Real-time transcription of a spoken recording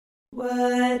What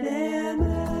am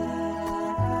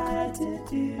I to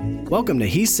do? Welcome to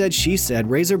He Said, She Said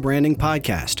Razor Branding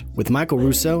Podcast with Michael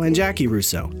Russo and Jackie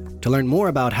Russo. To learn more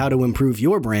about how to improve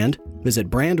your brand, visit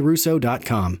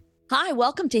brandrusso.com. Hi,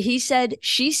 welcome to He Said,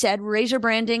 She Said Razor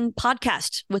Branding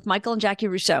Podcast with Michael and Jackie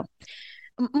Russo.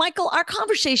 Michael, our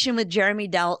conversation with Jeremy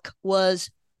Delk was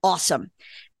awesome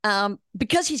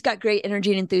because he's got great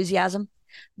energy and enthusiasm,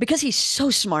 because he's so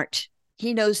smart.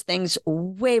 He knows things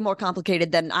way more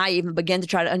complicated than I even begin to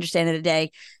try to understand in a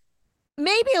day.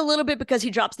 Maybe a little bit because he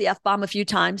drops the F-bomb a few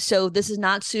times. So this is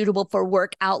not suitable for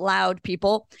work out loud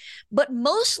people, but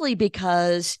mostly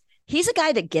because he's a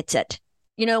guy that gets it.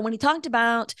 You know, when he talked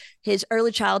about his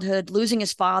early childhood, losing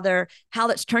his father, how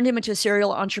that's turned him into a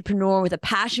serial entrepreneur with a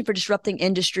passion for disrupting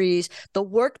industries, the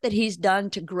work that he's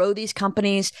done to grow these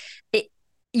companies,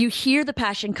 you hear the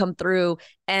passion come through.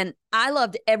 And I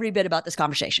loved every bit about this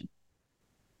conversation.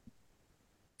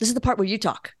 This is the part where you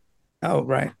talk. Oh,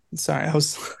 right. Sorry.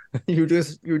 You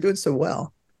were doing so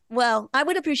well. Well, I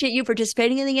would appreciate you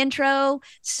participating in the intro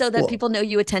so that people know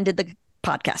you attended the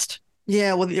podcast.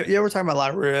 Yeah. Well, we're talking about a lot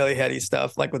of really heady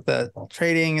stuff, like with the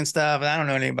trading and stuff. And I don't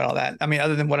know anything about all that. I mean,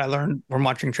 other than what I learned from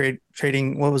watching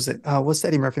trading. What was it? What's the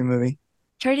Eddie Murphy movie?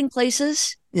 Trading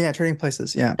Places. Yeah. Trading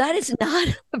Places. Yeah. That is not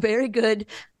a very good,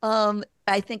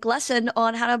 I think, lesson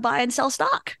on how to buy and sell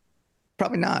stock.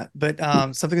 Probably not, but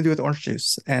something to do with orange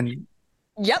juice and.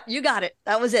 Yep, you got it.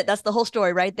 That was it. That's the whole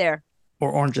story right there.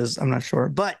 Or oranges, I'm not sure.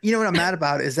 But you know what I'm mad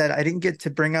about is that I didn't get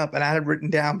to bring up, and I had it written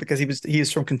down because he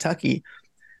is from Kentucky,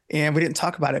 and we didn't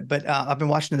talk about it. But I've been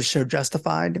watching the show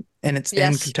Justified, and it's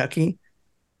in Kentucky,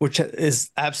 which is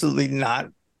absolutely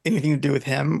not anything to do with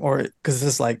him, or because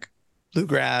this is like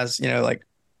bluegrass, like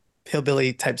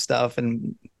hillbilly type stuff.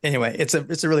 And anyway, it's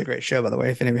a really great show, by the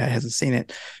way, if anybody hasn't seen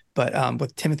it. But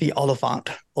with Timothy Oliphant.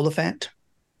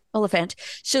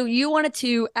 So you wanted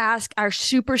to ask our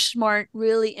super smart,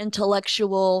 really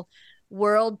intellectual,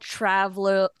 world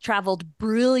traveled,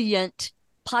 brilliant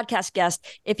podcast guest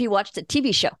if he watched a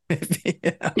TV show.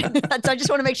 So I just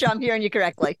want to make sure I'm hearing you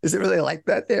correctly. Is it really like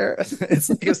that there? It's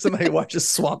like if somebody watches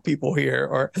Swamp People here,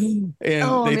 or I'm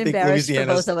embarrassed for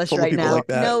both of us right now. Like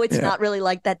no, it's not really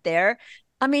like that there.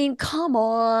 I mean, come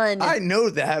on. I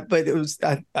know that, but it was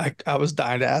I was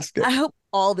dying to ask it. I hope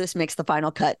all this makes the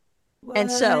final cut.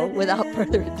 And so, without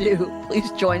further ado,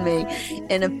 please join me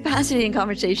in a fascinating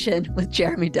conversation with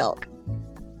Jeremy Delk.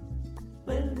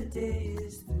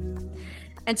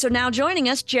 And so now joining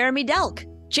us, Jeremy Delk.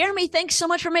 Jeremy, thanks so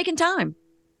much for making time.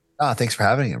 Thanks for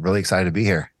having me. I'm really excited to be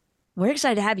here. We're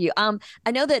excited to have you.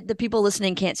 I know that the people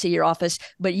listening can't see your office,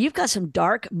 but you've got some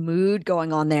dark mood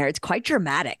going on there. It's quite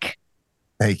dramatic.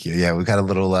 Thank you. Yeah, we've got a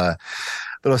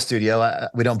little studio.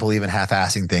 We don't believe in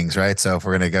half-assing things, right? So if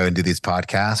we're going to go and do these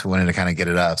podcasts, we wanted to kind of get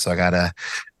it up. So I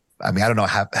don't know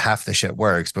how half the shit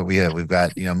works, but we've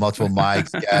got, multiple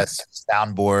mics, guests,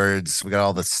 soundboards. We got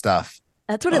all this stuff.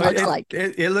 That's what it looks like.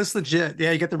 It looks legit.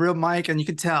 Yeah, you get the real mic, and you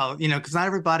can tell, because not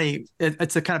everybody,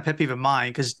 it's a kind of pet peeve of mine,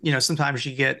 because, sometimes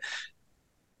you hear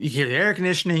the air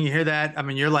conditioning, you hear that. I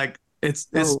mean, you're like, it's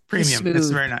premium. It's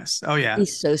very nice. Oh, yeah.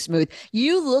 He's so smooth.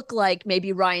 You look like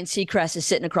maybe Ryan Seacrest is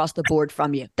sitting across the board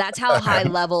from you. That's how high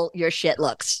level your shit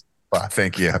looks. Well,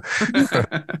 thank you.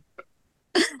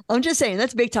 I'm just saying,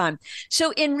 that's big time.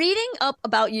 So in reading up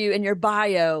about you and your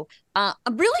bio, I'm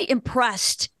really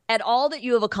impressed at all that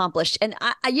you have accomplished. And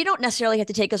you don't necessarily have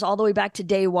to take us all the way back to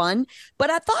day one,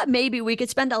 but I thought maybe we could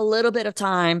spend a little bit of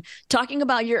time talking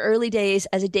about your early days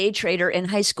as a day trader in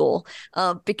high school,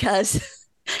 because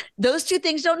those two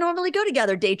things don't normally go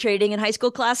together, day trading and high school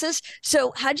classes.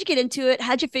 So how'd you get into it?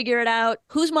 How'd you figure it out?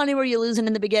 Whose money were you losing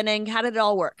in the beginning? How did it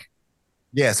all work?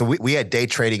 Yeah, so we had day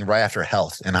trading right after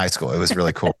health in high school. It was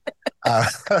really cool.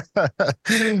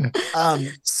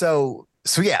 So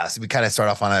we kind of start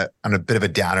off on a bit of a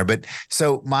downer. But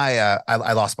so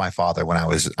I lost my father when I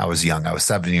was young. I was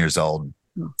 7 years old,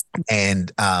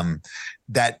 and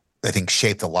that I think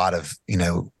shaped a lot of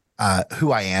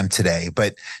who I am today.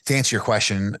 But to answer your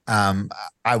question,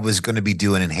 I was going to be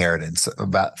due an inheritance of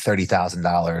about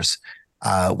 $30,000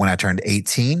 when I turned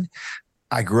 18.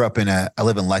 I grew up I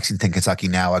live in Lexington, Kentucky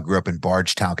now. I grew up in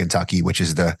Bardstown, Kentucky, which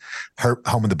is the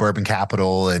home of the bourbon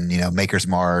capital, and, Maker's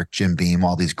Mark, Jim Beam,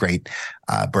 all these great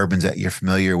bourbons that you're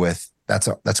familiar with. That's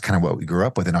kind of what we grew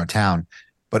up with in our town,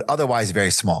 but otherwise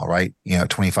very small, right?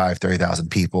 25,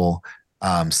 30,000 people,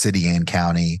 city and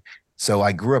county. So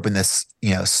I grew up in this,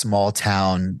 small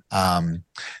town,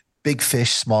 big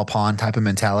fish, small pond type of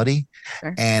mentality.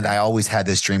 Sure. And I always had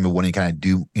this dream of wanting to kind of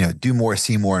do more,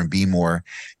 see more, and be more.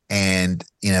 And,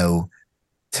 to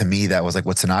me, that was like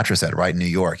what Sinatra said, right? In New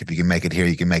York, if you can make it here,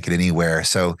 you can make it anywhere.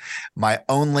 So my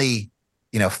only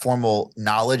formal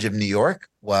knowledge of New York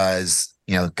was,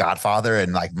 Godfather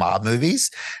and like mob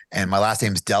movies. And my last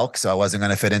name's Delk, so I wasn't going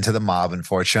to fit into the mob,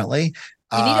 unfortunately.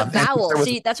 You need a vowel.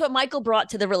 See, that's what Michael brought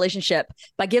to the relationship.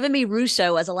 By giving me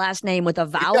Russo as a last name with a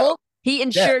vowel, he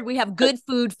ensured we have good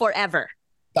food forever.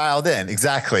 Dialed in.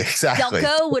 Exactly.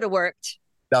 Delco would have worked.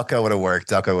 Delco would have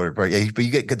worked. Yeah, but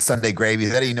you get good Sunday gravy. I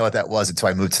didn't even know what that was until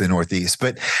I moved to the Northeast.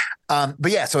 But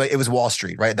yeah, so it was Wall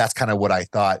Street, right? That's kind of what I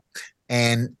thought.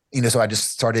 And, so I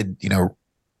just started,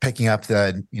 picking up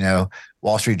the,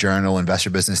 Wall Street Journal,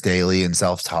 Investor Business Daily, and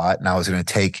Self-Taught. And I was going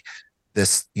to take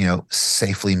this,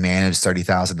 safely managed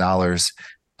 $30,000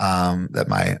 that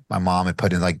my mom had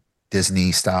put in like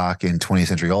Disney stock and 20th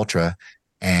Century Ultra.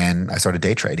 And I started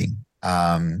day trading.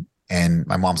 And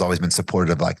my mom's always been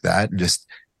supportive like that and just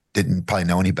didn't probably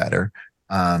know any better.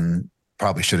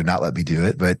 Probably should have not let me do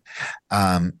it, but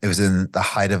it was in the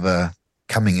height of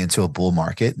coming into a bull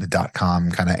market, the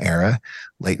 .com kind of era,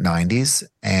 late 90s.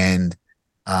 And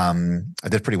I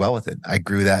did pretty well with it. I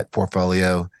grew that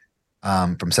portfolio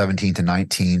from 17 to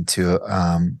 19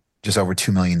 to just over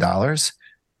 $2 million.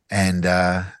 And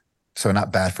so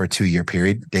not bad for a 2-year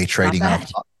period, day trading on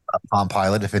a Palm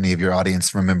Pilot, if any of your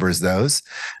audience remembers those.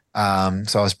 So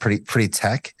I was pretty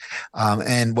tech.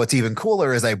 And what's even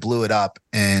cooler is I blew it up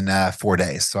in 4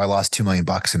 days. So I lost $2 million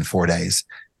in 4 days.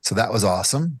 So that was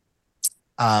awesome.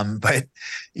 But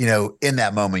in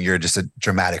that moment, you're just a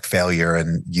dramatic failure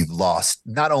and you've lost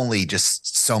not only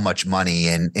just so much money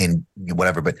and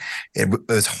whatever, but it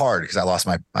was hard because I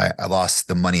lost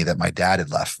the money that my dad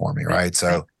had left for me. Right.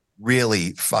 So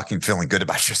really fucking feeling good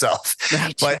about yourself.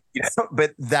 Right.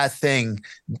 But that thing,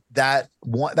 that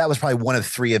was probably one of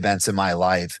 3 events in my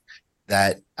life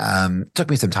that took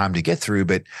me some time to get through,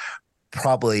 but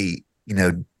probably,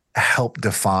 helped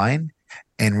define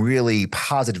and really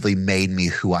positively made me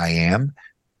who I am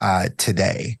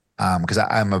today. Because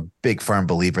I'm a big firm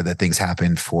believer that things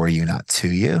happen for you, not to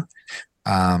you.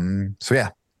 So yeah.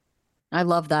 I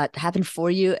love that. Happen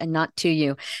for you and not to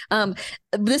you.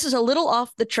 This is a little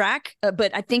off the track,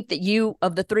 but I think that you,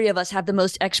 of the 3 of us, have the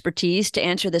most expertise to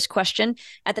answer this question.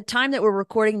 At the time that we're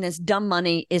recording this, Dumb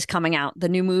Money is coming out, the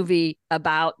new movie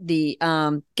about the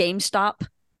GameStop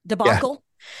debacle. Yeah.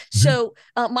 So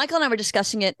Michael and I were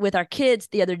discussing it with our kids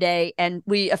the other day, and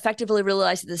we effectively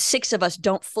realized that the 6 of us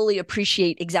don't fully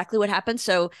appreciate exactly what happened.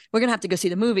 So we're going to have to go see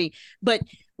the movie. But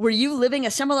were you living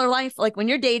a similar life? Like when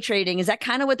you're day trading, is that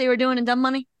kind of what they were doing in Dumb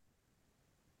Money?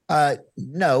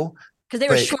 No. Because they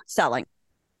were short selling.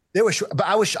 They were short, but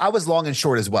I was long and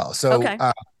short as well. So, okay.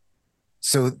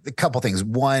 So a couple things.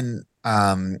 One,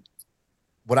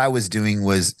 what I was doing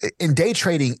was in day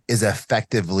trading is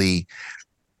effectively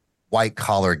white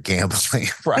collar gambling,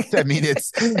 right? I mean,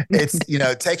 it's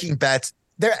taking bets.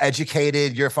 They're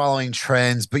educated, you're following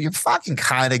trends, but you're fucking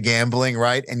kind of gambling,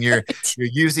 right? And you're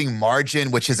using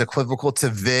margin, which is equivocal to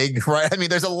VIG, right? I mean,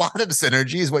 there's a lot of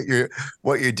synergies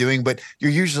what you're doing, but you're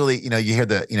usually, you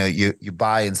hear you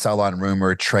buy and sell on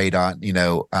rumor, trade on,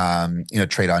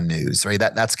 trade on news, right?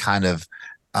 That's kind of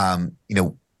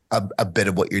a bit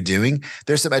of what you're doing.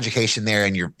 There's some education there,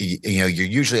 and you're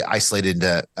usually isolated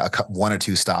into 1 or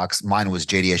 2 stocks. Mine was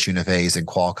JDS Uniphase and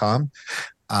Qualcomm,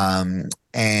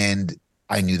 and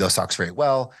I knew those stocks very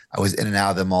well. I was in and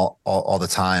out of them all the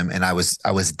time, and I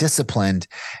was disciplined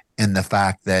in the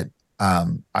fact that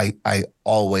I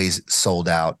always sold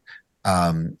out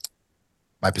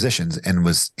my positions and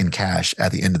was in cash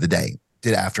at the end of the day.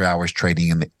 Did after hours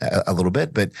trading a little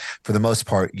bit, but for the most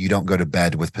part, you don't go to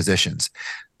bed with positions.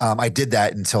 I did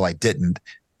that until I didn't.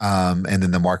 And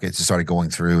then the markets just started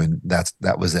going through, and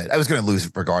that was it. I was going to lose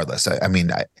regardless.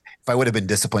 If I would have been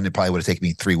disciplined, it probably would have taken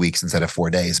me 3 weeks instead of 4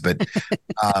 days, but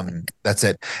that's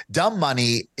it. Dumb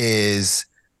Money is,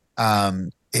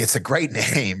 it's a great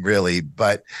name really,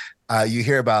 but you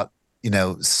hear about,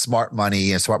 smart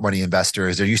money and smart money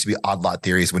investors. There used to be odd lot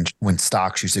theories when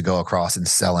stocks used to go across and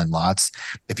sell in lots.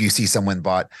 If you see someone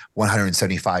bought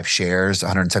 175 shares,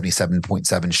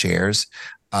 177.7 shares,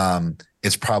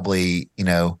 it's probably,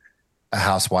 a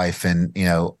housewife in,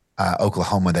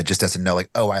 Oklahoma that just doesn't know, like,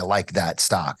 oh, I like that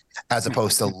stock, as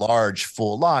opposed to large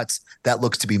full lots that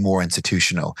looks to be more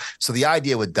institutional. So the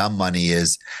idea with Dumb Money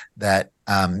is that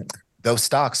those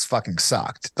stocks fucking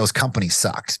sucked. Those companies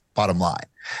sucked, bottom line.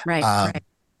 Right.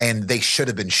 And they should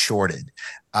have been shorted.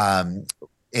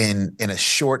 In a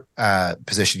short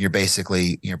position, you're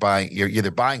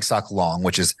either buying stock long,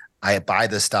 which is I buy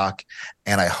the stock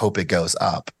and I hope it goes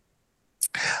up.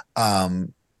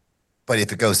 But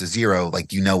if it goes to zero,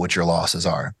 like, what your losses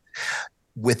are.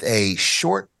 With a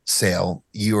short sale,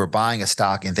 you are buying a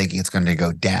stock and thinking it's going to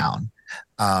go down.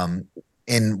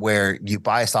 in where you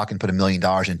buy a stock and put $1 million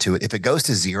into it. If it goes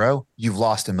to zero, you've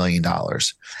lost $1 million.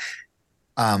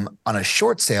 On a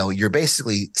short sale, you're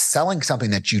basically selling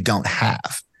something that you don't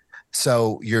have.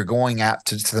 So you're going out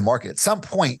to the market. At some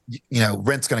point,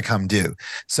 rent's going to come due.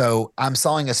 So I'm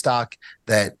selling a stock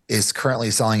that is currently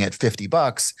selling at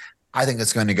 $50. I think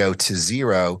it's going to go to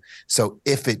zero. So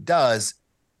if it does,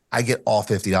 I get all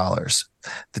 $50.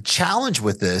 The challenge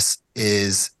with this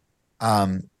is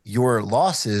your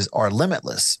losses are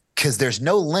limitless because there's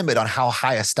no limit on how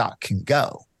high a stock can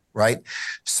go, right?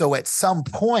 So at some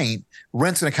point,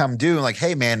 rent's going to come due and like,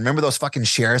 hey, man, remember those fucking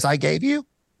shares I gave you?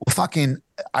 Well,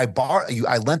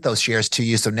 I lent those shares to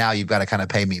you. So now you've got to kind of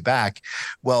pay me back.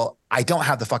 Well, I don't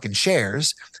have the fucking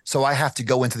shares. So I have to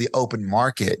go into the open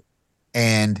market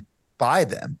and buy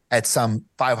them at some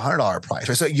 $500 price.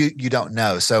 Right? So you don't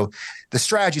know. So the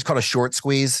strategy is called a short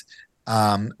squeeze,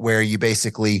 where you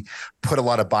basically put a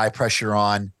lot of buy pressure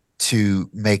on to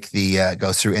make the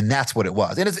go through, and that's what it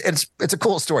was. And it's a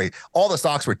cool story. All the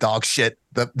stocks were dog shit.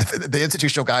 The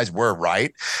institutional guys were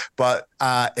right, but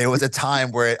it was a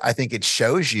time where I think it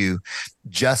shows you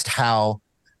just how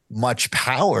much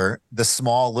power the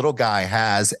small little guy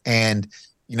has, and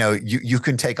you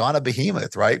can take on a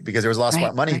behemoth, right? Because there was a lot of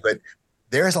smart money, but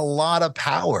there's a lot of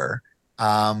power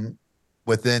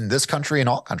within this country and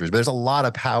all countries. But there's a lot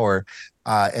of power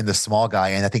in the small guy,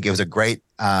 and I think it was a great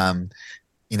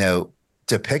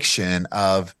depiction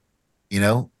of,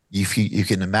 if you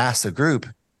can amass a group,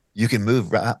 you can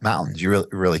move mountains. You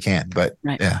really can. But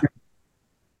yeah.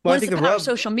 Well, I think the power of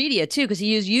social media too, because he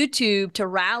used YouTube to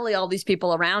rally all these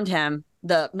people around him,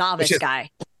 the novice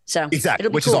guy. So exactly,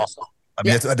 which is awesome. I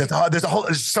mean,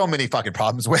 there's so many fucking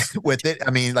problems with it.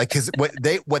 I mean, like, because what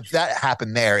that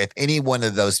happened there, if any one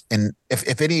of those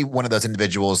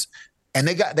individuals, and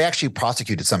they actually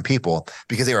prosecuted some people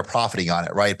because they were profiting on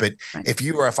it, right? But if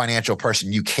you are a financial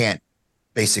person, you can't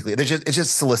basically. It's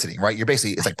just soliciting, right? You're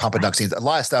basically, it's like pump and dump scenes, a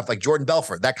lot of stuff like Jordan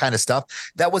Belfort, that kind of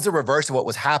stuff. That was the reverse of what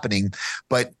was happening,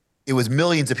 but it was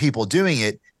millions of people doing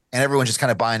it, and everyone's just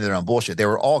kind of buying their own bullshit. They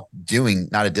were all doing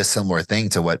not a dissimilar thing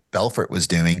to what Belfort was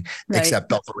doing, except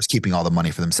Belfort was keeping all the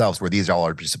money for themselves, where these all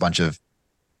are just a bunch of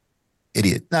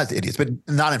not idiots, but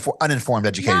uninformed,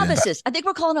 educated novices. I think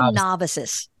we're calling them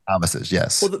novices. Novices,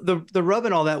 yes. Well, the rub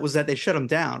in all that was that they shut them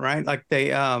down, right? Like they,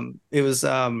 it was,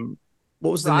 what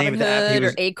was the name of the app?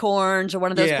 Or Acorns or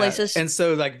one of those places. And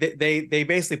so like they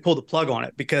basically pulled the plug on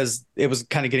it because it was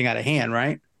kind of getting out of hand,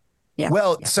 right? Yeah.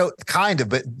 Well, so kind of,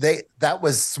 but that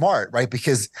was smart, right?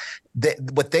 Because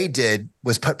what they did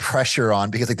was put pressure on,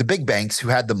 because like the big banks who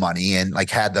had the money and like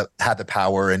had the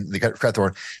power and the credit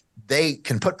authority, they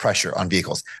can put pressure on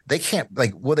vehicles. They can't,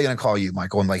 like, what are they going to call you,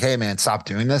 Michael? I'm like, hey man, stop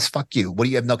doing this. Fuck you. What do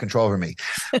you have no control over me?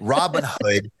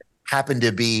 Robinhood happened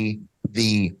to be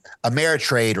the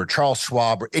Ameritrade or Charles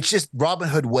Schwab. It's just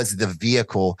Robinhood was the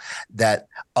vehicle that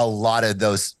a lot of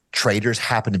those traders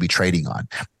happen to be trading on.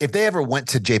 If they ever went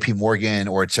to JP Morgan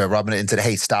or to Robinhood and said,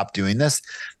 hey, stop doing this,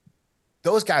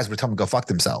 those guys would tell them to go fuck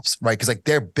themselves, right? Because like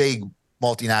they're big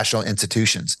multinational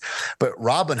institutions. But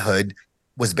Robinhood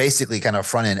was basically kind of a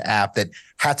front end app that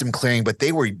had some clearing, but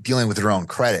they were dealing with their own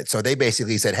credit. So they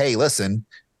basically said, hey, listen,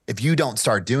 if you don't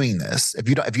start doing this, if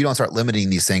you don't start limiting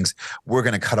these things, we're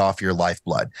going to cut off your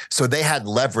lifeblood. So they had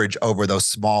leverage over those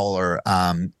smaller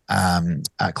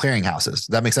clearing houses. Does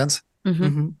that make sense? Mm-hmm.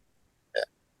 Mm-hmm. Yeah.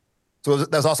 So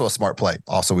that was also a smart play,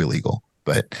 also illegal,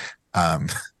 but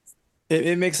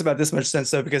it makes about this much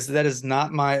sense though, because that is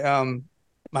not my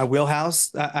my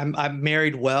wheelhouse. I'm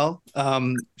married well.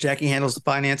 Jackie handles the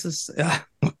finances.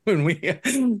 When we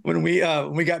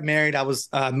got married, I was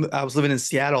living in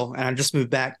Seattle, and I just moved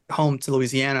back home to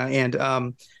Louisiana, and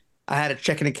I had a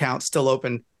checking account still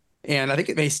open, and I think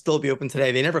it may still be open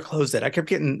today. They never closed it. I kept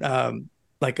getting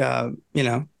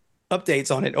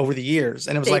updates on it over the years,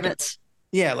 and it was Statements.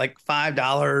 like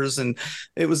 $5, and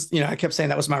it was, I kept saying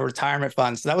that was my retirement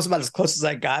fund. So that was about as close as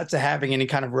I got to having any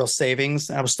kind of real savings.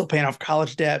 And I was still paying off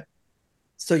college debt.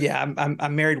 So yeah,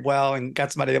 I'm married well and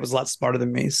got somebody that was a lot smarter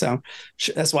than me. So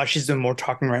that's why she's doing more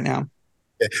talking right now.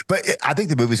 Yeah, but I think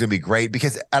the movie's gonna be great,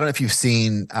 because I don't know if you've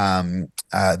seen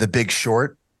The Big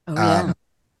Short. Oh, yeah.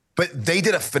 But they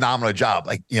did a phenomenal job.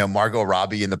 Like, Margot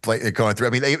Robbie in the play going through.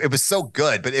 I mean, it was so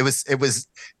good, but it was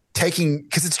taking,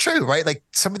 because it's true, right? Like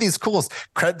some of these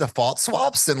credit default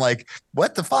swaps and like,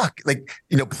 what the fuck? Like,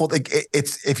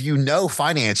 it's, if you know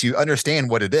finance, you understand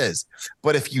what it is.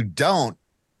 But if you don't,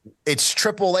 it's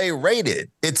AAA rated.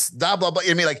 It's blah, blah, blah.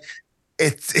 I mean, like,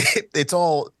 it's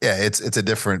all, yeah, it's a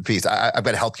different piece. I've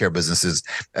got healthcare businesses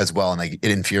as well. And like,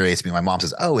 it infuriates me. My mom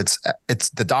says, oh, it's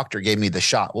the doctor gave me the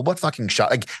shot. Well, what fucking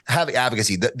shot? Like, have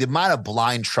advocacy, the amount of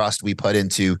blind trust we put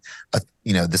into,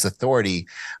 this authority,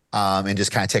 and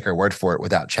just kind of take our word for it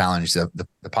without challenge the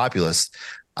populace,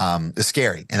 is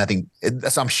scary. And I think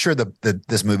I'm sure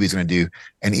this movie is going to do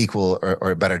an equal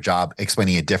or a better job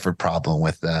explaining a different problem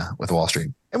with Wall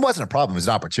Street. It wasn't a problem. It was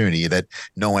an opportunity that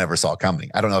no one ever saw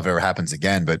coming. I don't know if it ever happens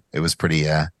again, but it was pretty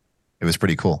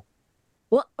cool.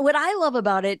 Well, what I love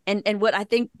about it, and what I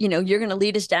think, you're going to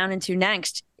lead us down into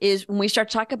next, is when we start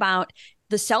to talk about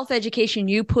the self-education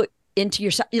you put into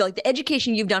yourself, like the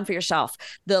education you've done for yourself,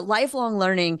 the lifelong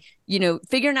learning,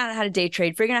 figuring out how to day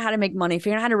trade, figuring out how to make money,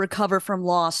 figuring out how to recover from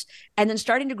loss, and then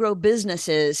starting to grow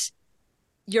businesses.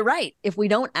 You're right. If we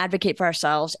don't advocate for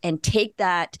ourselves and take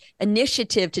that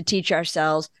initiative to teach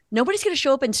ourselves, nobody's going to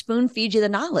show up and spoon feed you the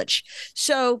knowledge.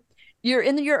 So you're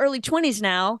in your early 20s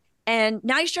now, and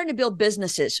now you're starting to build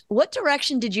businesses. What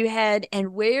direction did you head,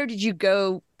 and where did you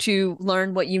go to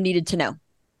learn what you needed to know?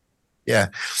 Yeah.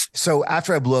 So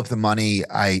after I blew up the money,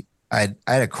 I had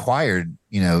acquired,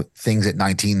 things at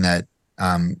 19 that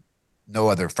no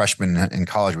other freshman in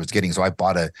college was getting. So I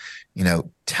bought a,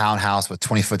 townhouse with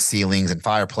 20-foot ceilings and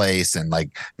fireplace and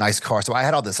like nice car. So I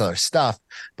had all this other stuff.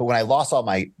 But when I lost all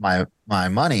my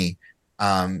money,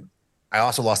 I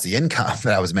also lost the income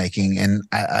that I was making. And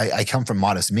I come from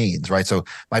modest means, right? So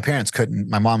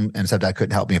my mom and stepdad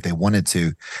couldn't help me if they wanted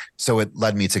to. So it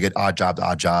led me to get odd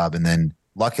job. And then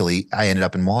luckily I ended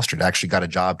up in Wall Street. I actually got a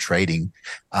job trading.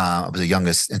 I was the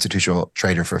youngest institutional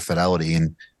trader for Fidelity,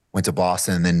 and went to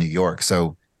Boston and then New York.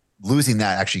 So losing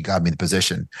that actually got me the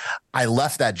position. I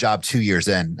left that job 2 years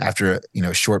in after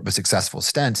a short but successful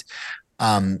stint,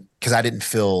 because I didn't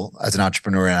feel as an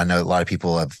entrepreneur, and I know a lot of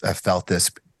people have felt this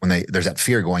when there's that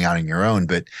fear going out on your own.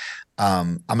 But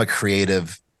I'm a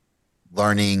creative,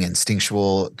 learning,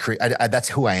 instinctual. That's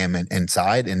who I am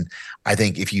inside, and I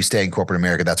think if you stay in corporate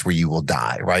America, that's where you will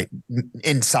die, right?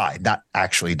 Inside, not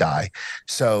actually die.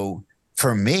 So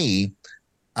for me,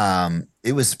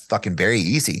 it was fucking very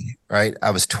easy, right? I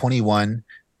was 21,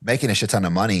 making a shit ton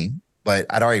of money, but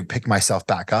I'd already picked myself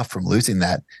back up from losing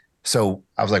that. So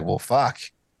I was like, well, fuck,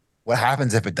 what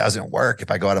happens if it doesn't work?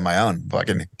 If I go out on my own,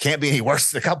 fucking can't be any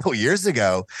worse than a couple of years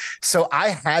ago. So I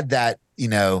had that,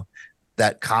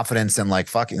 that confidence and like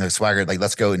fucking swagger, like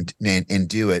let's go and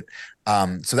do it.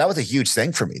 So that was a huge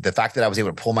thing for me. The fact that I was able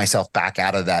to pull myself back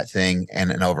out of that thing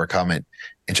and overcome it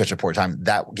in such a short time,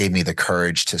 that gave me the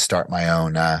courage to start my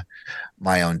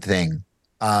own thing.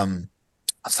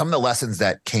 Some of the lessons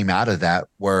that came out of that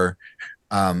were,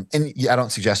 and I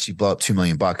don't suggest you blow up $2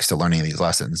 million to learn any of these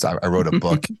lessons. I wrote a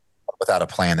book without a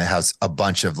plan that has a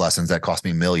bunch of lessons that cost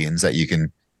me millions that you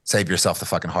can save yourself the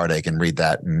fucking heartache and read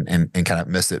that and kind of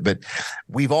miss it. But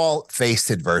we've all faced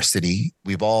adversity.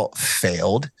 We've all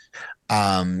failed.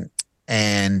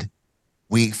 And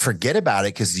we forget about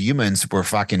it because humans were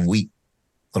fucking weak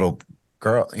little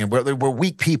girl. We're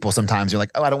weak people sometimes. You're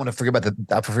like, oh, I don't want to forget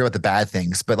about the bad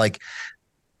things. But like,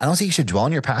 I don't think you should dwell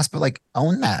on your past, but like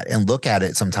own that and look at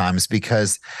it sometimes,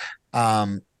 because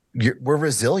we're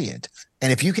resilient.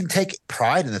 And if you can take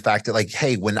pride in the fact that like,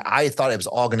 hey, when I thought it was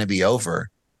all going to be over,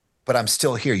 but I'm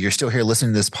still here. You're still here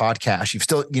listening to this podcast. You've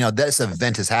still, this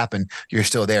event has happened. You're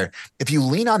still there. If you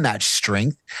lean on that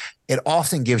strength, it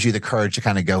often gives you the courage to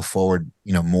kind of go forward,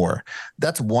 more.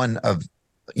 That's one of,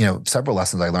 several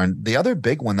lessons I learned. The other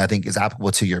big one that I think is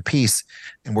applicable to your piece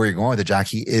and where you're going with it,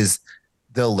 Jackie, is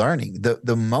the learning.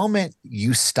 The moment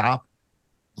you stop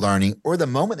learning, or the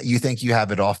moment that you think you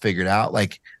have it all figured out,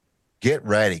 like, get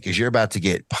ready, because you're about to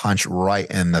get punched right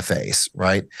in the face,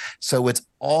 right? So it's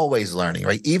always learning,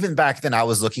 right? Even back then, I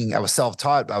was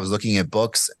self-taught. I was looking at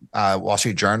books, Wall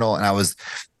Street Journal, and I was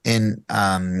in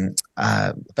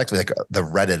effectively like the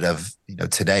Reddit of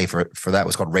today for that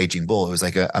was called Raging Bull. It was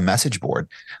like a message board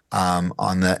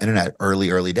on the internet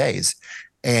early days,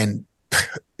 and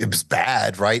it was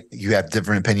bad, right? You have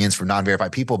different opinions from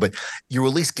non-verified people, but you were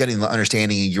at least getting the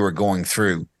understanding you were going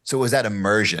through. So it was that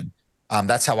immersion.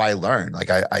 That's how I learn. Like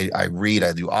I read,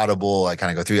 I do Audible, I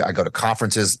kind of go through, I go to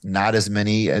conferences, not as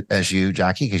many as you,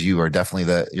 Jackie, because you are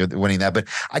definitely you're winning that. But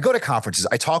I go to conferences,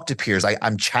 I talk to peers,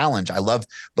 I'm challenged. I love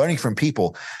learning from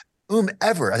people.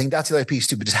 Whomever, I think that's the other piece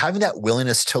too, but just having that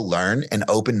willingness to learn and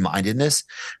open-mindedness,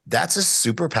 that's a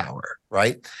superpower,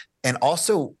 right? And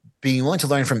also being willing to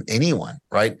learn from anyone,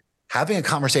 right? Having a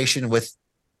conversation with,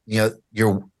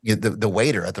 the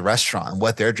waiter at the restaurant and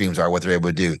what their dreams are, what they're able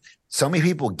to do. So many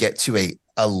people get to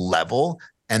a level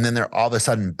and then they're all of a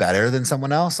sudden better than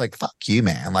someone else. Like, fuck you,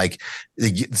 man. Like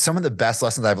some of the best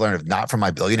lessons I've learned are not from my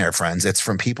billionaire friends. It's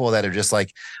from people that are just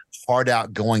like hard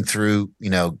out going through,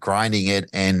 grinding it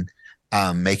and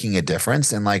making a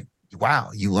difference. And like, wow,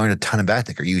 you learned a ton of bad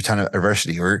thing, or you a ton of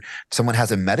adversity, or someone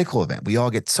has a medical event. We all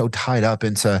get so tied up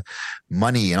into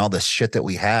money and all the shit that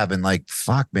we have. And like,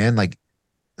 fuck, man, like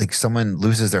someone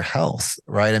loses their health,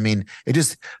 right? I mean, it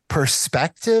just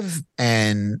perspective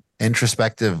and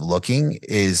introspective looking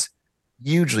is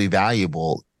hugely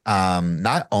valuable,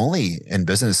 not only in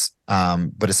business,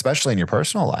 but especially in your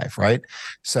personal life, right?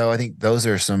 So I think those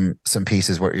are some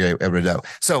pieces where you're able to know.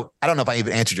 So I don't know if I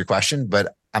even answered your question,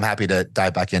 but I'm happy to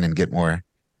dive back in and get more.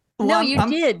 No, you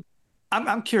did.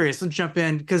 I'm curious. Let's jump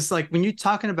in, because like when you're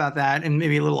talking about that, and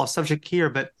maybe a little off subject here,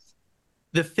 but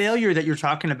the failure that you're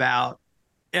talking about,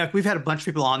 we've had a bunch of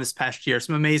people on this past year,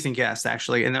 some amazing guests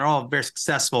actually, and they're all very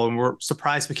successful, and we're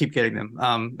surprised we keep getting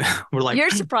them. We're like, you're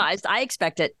surprised. I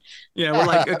expect it. Yeah, we're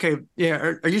like, okay,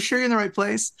 yeah, are you sure you're in the right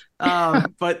place?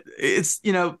 But it's,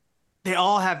 they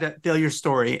all have that failure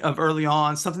story of early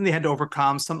on, something they had to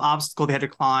overcome, some obstacle they had to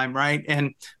climb, right?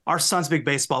 And our son's a big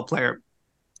baseball player,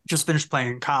 just finished playing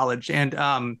in college,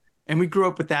 and we grew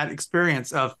up with that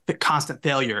experience of constant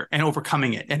failure and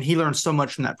overcoming it, and he learned so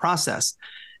much from that process.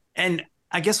 And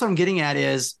I guess what I'm getting at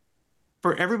is,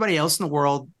 for everybody else in the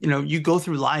world, you go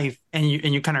through life and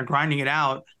you're kind of grinding it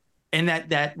out, and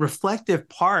that reflective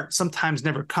part sometimes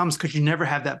never comes because you never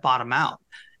have that bottom out.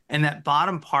 And that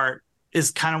bottom part is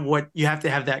kind of what you have to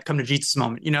have, that come to Jesus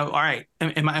moment. All right,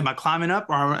 am I climbing up,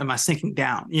 or am I sinking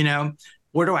down?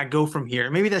 Where do I go from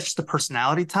here? Maybe that's just a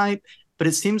personality type, but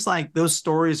it seems like those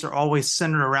stories are always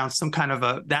centered around some kind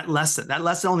of that lesson. That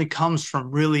lesson only comes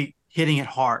from really hitting it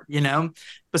hard,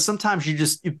 but sometimes you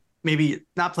maybe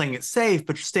not playing it safe,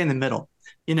 but you stay in the middle,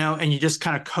 and you just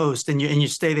kind of coast, and you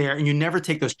stay there, and you never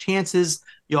take those chances.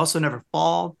 You also never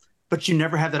fall, but you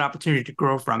never have that opportunity to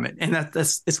grow from it. And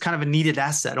it's kind of a needed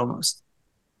asset almost.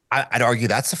 I'd argue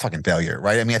that's a fucking failure,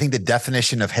 right? I mean, I think the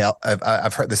definition of hell,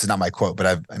 I've heard, this is not my quote,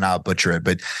 but and I'll butcher it,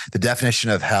 but the definition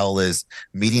of hell is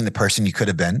meeting the person you could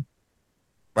have been,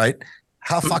 right?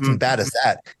 How fucking bad is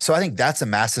that? So I think that's a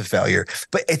massive failure.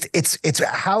 But it's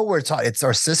how we're taught. It's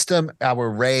our system, how we're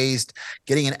raised,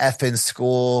 getting an F in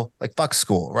school, like fuck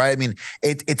school, right? I mean,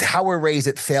 it's how we're raised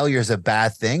that failure is a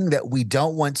bad thing that we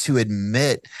don't want to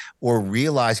admit or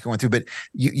realize going through. But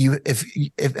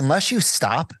if unless you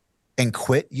stop and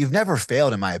quit, you've never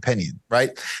failed, in my opinion,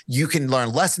 right? You can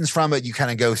learn lessons from it. You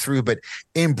kind of go through, but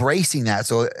embracing that.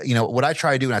 So, what I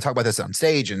try to do, and I talk about this on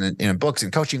stage and in books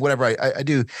and coaching, whatever I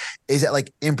do, is that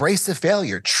like embrace the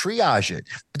failure, triage it.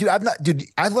 Dude,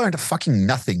 I learned fucking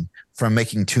nothing from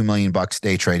making $2 million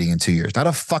day trading in 2 years. Not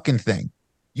a fucking thing.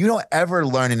 You don't ever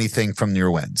learn anything from your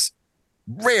wins.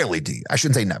 Rarely do you. I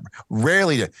shouldn't say never.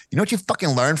 Rarely do. You know what you fucking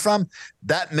learn from?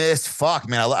 That miss, fuck,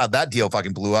 man, that deal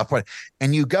fucking blew up.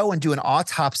 And you go and do an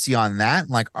autopsy on that.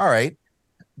 Like, all right,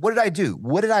 what did I do?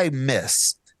 What did I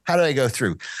miss? How did I go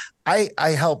through? I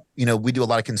help, we do a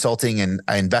lot of consulting, and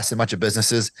I invest in a bunch of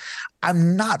businesses.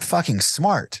 I'm not fucking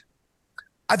smart.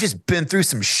 I've just been through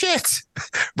some shit,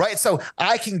 right? So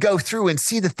I can go through and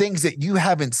see the things that you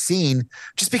haven't seen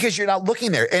just because you're not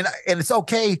looking there. And it's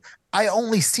okay. I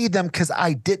only see them because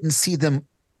I didn't see them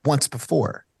once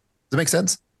before. Does that make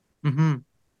sense? Mm-hmm.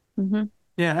 Mm-hmm.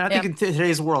 Yeah. And I think in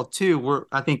today's world too,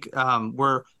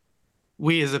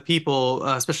 we as a people,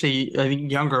 especially I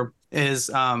think younger, is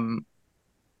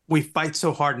we fight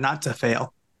so hard not to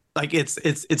fail. Like it's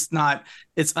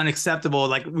unacceptable.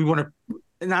 Like we want to,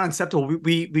 not acceptable.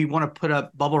 We want to put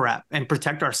up bubble wrap and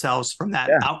protect ourselves from that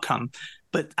outcome.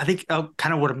 But I think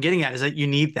kind of what I'm getting at is that you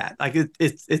need that. Like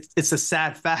it's a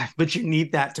sad fact, but you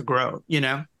need that to grow.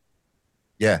 Yeah.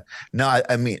 No,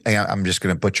 I mean, I'm just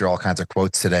going to butcher all kinds of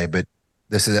quotes today, but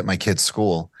this is at my kid's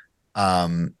school,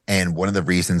 and one of the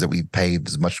reasons that we pay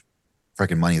as much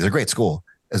freaking money, they're a great school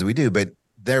as we do, but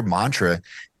their mantra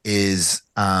is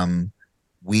again,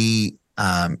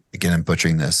 I'm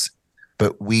butchering this,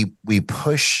 but we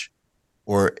push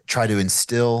or try to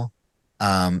instill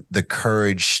the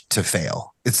courage to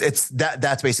fail. It's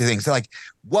that's basically the thing. So like,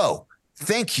 whoa,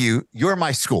 thank you. You're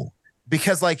my school,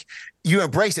 because like you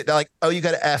embrace it. They're like, oh, you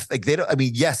got an F. Like they don't, I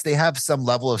mean, yes, they have some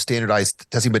level of standardized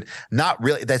testing, but not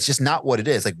really. That's just not what it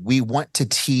is. Like we want to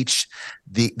teach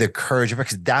the courage,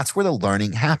 because that's where the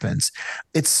learning happens.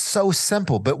 It's so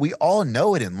simple, but we all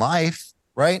know it in life.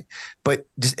 Right. But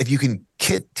just if you can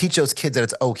teach those kids that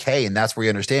it's okay, and that's where you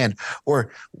understand, or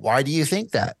why do you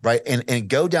think that? Right. And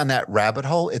go down that rabbit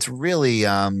hole. It's really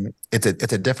it's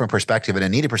a different perspective and a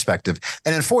needed perspective.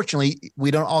 And unfortunately, we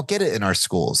don't all get it in our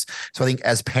schools. So I think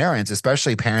as parents,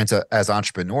 especially parents as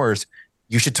entrepreneurs,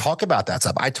 You should talk about that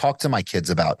stuff. I talk to my kids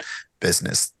about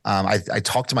business. I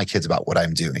talk to my kids about what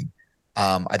I'm doing.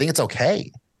 I think it's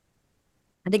okay.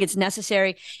 I think it's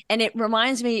necessary. And it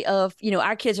reminds me of,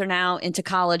 our kids are now into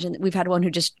college, and we've had one who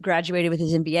just graduated with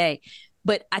his MBA.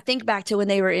 But I think back to when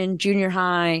they were in junior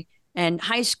high and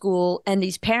high school, and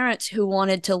these parents who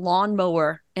wanted to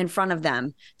lawnmower in front of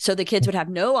them so the kids would have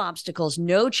no obstacles,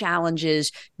 no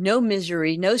challenges, no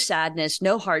misery, no sadness,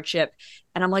 no hardship.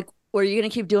 And I'm like, well, are you going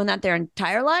to keep doing that their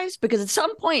entire lives? Because at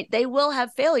some point they will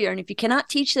have failure. And if you cannot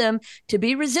teach them to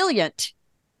be resilient,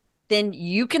 then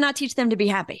you cannot teach them to be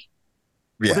happy.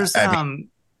 Yeah, well,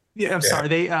 I'm sorry.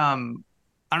 They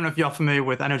I don't know if y'all familiar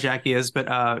with, I know Jackie is, but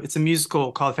it's a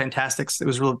musical called Fantastics. It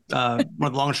was one of the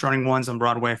longest running ones on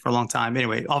Broadway for a long time.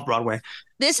 Anyway, off Broadway.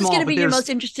 This is going to be your most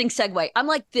interesting segue. I'm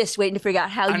like this, waiting to figure out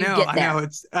how you get there.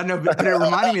 I know, but it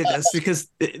reminded me of this because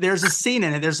there's a scene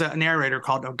in it. There's a narrator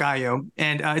called Gallo,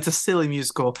 and it's a silly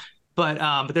musical.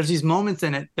 But there's these moments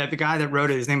in it that the guy that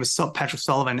wrote it, his name is Patrick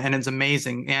Sullivan, and it's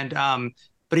amazing. And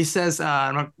but he says,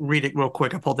 I'm going to read it real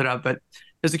quick. I pulled it up, but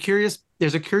there's a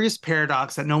curious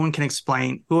paradox that no one can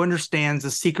explain. Who understands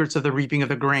the secrets of the reaping of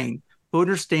the grain? Who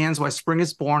understands why spring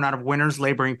is born out of winter's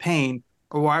laboring pain,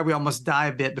 or why we almost die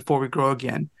a bit before we grow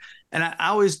again? And I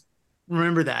always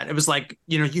remember that. It was like,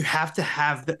 you have to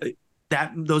have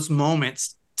those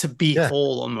moments to be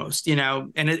whole almost, and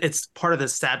it's part of the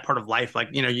sad part of life. Like,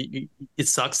 it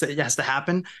sucks that it has to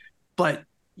happen, but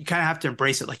you kind of have to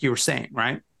embrace it, like you were saying,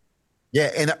 right? Yeah.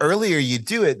 And the earlier you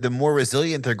do it, the more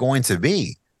resilient they're going to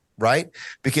be, right?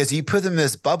 Because you put them in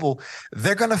this bubble,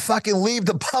 they're going to fucking leave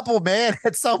the bubble, man,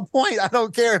 at some point. I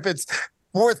don't care if it's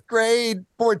 4th grade,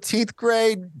 14th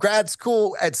grade, grad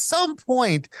school. At some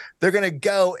point, they're going to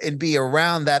go and be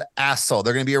around that asshole.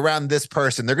 They're going to be around this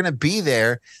person. They're going to be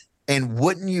there. And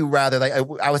wouldn't you rather, like,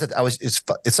 it's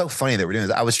so funny that we're doing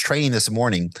this. I was training this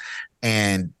morning,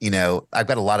 and, I've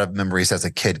got a lot of memories as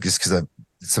a kid just because of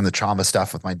some of the trauma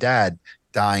stuff with my dad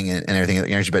dying and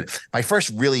everything. But my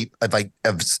first really of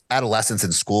adolescence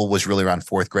in school was really around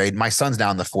 4th grade. My son's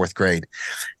now in the 4th grade.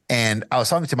 And I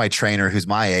was talking to my trainer, who's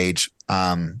my age.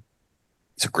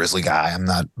 He's a grizzly guy. I'm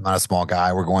not a small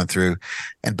guy. We're going through,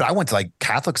 but I went to like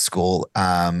Catholic school,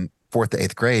 4th to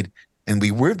 8th grade. And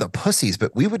we were the pussies,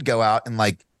 but we would go out and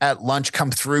like at lunch, come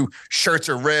through, shirts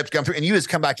are ripped, come through, and you just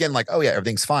come back in like, oh yeah,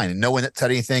 everything's fine. And no one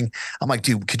said anything. I'm like,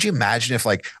 dude, could you imagine if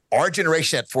like our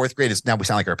generation at 4th grade is, now we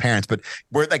sound like our parents, but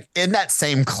we're like in that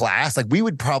same class, like we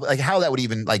would probably, like how that would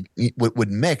even like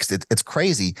would mix. It's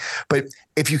crazy. But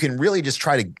if you can really just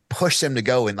try to push them to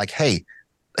go and like, hey,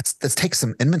 let's take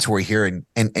some inventory here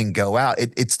and go out.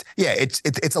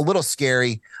 It's a little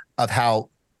scary of how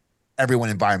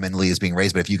everyone environmentally is being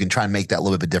raised, but if you can try and make that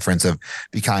little bit of a difference of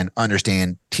be kind,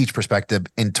 understand, teach perspective,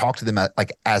 and talk to them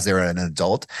like as they're an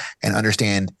adult and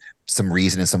understand some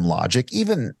reason and some logic.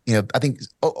 Even, I think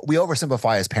we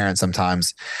oversimplify as parents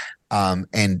sometimes,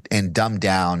 and dumb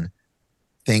down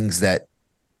things that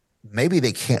maybe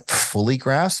they can't fully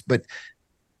grasp, but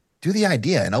do the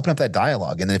idea and open up that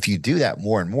dialogue. And then if you do that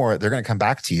more and more, they're going to come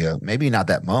back to you, maybe not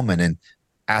that moment, and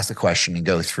ask the question and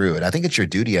go through it. I think it's your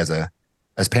duty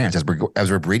as parents, as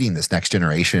we're breeding this next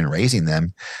generation and raising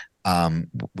them,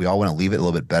 we all want to leave it a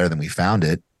little bit better than we found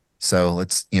it. So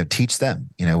let's, teach them.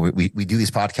 We do these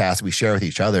podcasts, we share with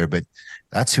each other, but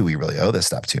that's who we really owe this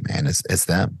stuff to, man. It's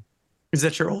them. Is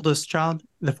that your oldest child,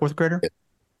 the 4th grader?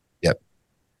 Yep.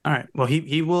 All right. Well,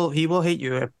 he will hate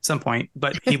you at some point,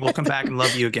 but he will come back and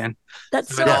love you again.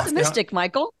 That's so optimistic,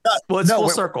 Michael. Well, it's full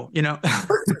circle,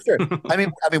 Sure. I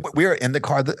mean, we were in the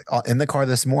car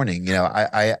this morning.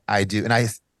 I do, and I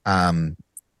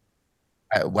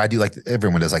do like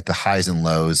everyone does, like the highs and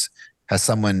lows. Has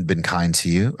someone been kind to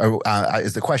you? Or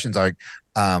is the questions are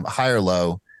high or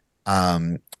low?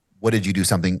 What did you do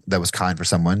something that was kind for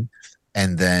someone?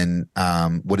 And then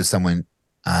what did someone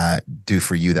do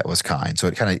for you that was kind? So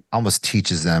it kind of almost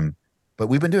teaches them, but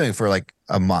we've been doing it for like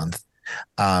a month.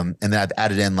 And then I've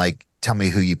added in like, tell me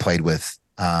who you played with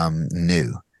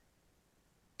new.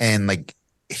 And like,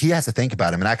 he has to think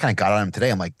about him. And I kind of got on him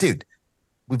today. I'm like, dude,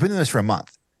 we've been doing this for a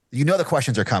month. The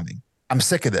questions are coming. I'm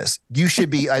sick of this. You should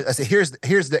be, I said, here's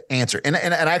the answer. And I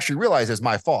actually realized it's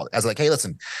my fault. I was like, hey,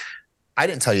 listen, I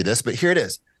didn't tell you this, but here it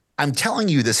is. I'm telling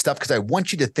you this stuff because I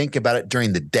want you to think about it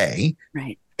during the day.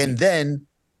 Right. And then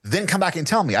come back and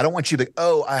tell me. I don't want you to be,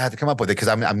 oh, I have to come up with it because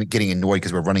I'm getting annoyed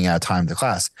because we're running out of time to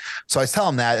class. So I tell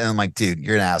him that, and I'm like, dude,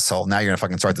 you're an asshole. Now you're going to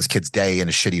fucking start this kid's day in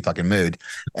a shitty fucking mood.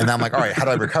 And I'm like, all right, how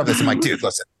do I recover this? I'm like, dude,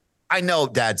 listen, I know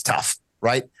dad's tough,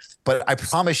 right? But I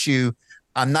promise you,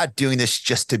 I'm not doing this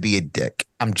just to be a dick.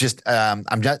 I'm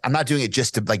not doing it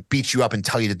just to like beat you up and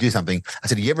tell you to do something. I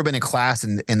said, you ever been in class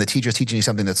and the teacher's teaching you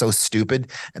something that's so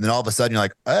stupid? And then all of a sudden you're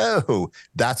like, oh,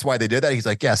 that's why they did that. He's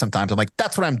like, yeah, sometimes. I'm like,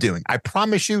 that's what I'm doing. I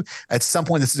promise you at some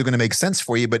point, this is going to make sense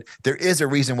for you, but there is a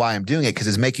reason why I'm doing it, because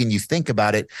it's making you think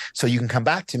about it. So you can come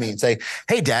back to me and say,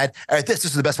 hey dad, this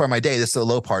is the best part of my day. This is the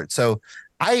low part. So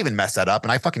I even mess that up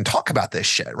and I fucking talk about this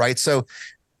shit. Right. So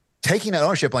taking that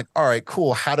ownership, like, all right,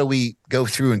 cool. How do we go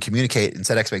through and communicate and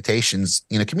set expectations?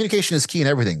 Communication is key in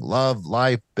everything: love,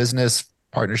 life, business,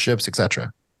 partnerships,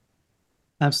 etc.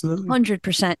 Absolutely.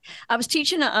 100%. I was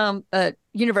teaching a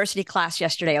university class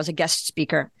yesterday. I was a guest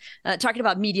speaker talking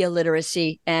about media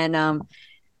literacy. And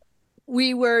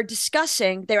we were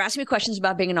discussing, they were asking me questions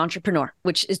about being an entrepreneur,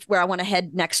 which is where I want to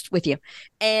head next with you.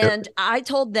 And I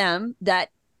told them that,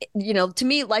 to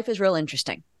me, life is real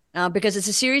interesting. Because it's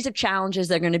a series of challenges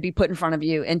that are going to be put in front of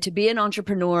you. And to be an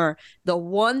entrepreneur, the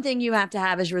one thing you have to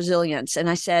have is resilience. And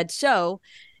I said, so,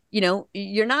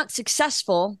 you're not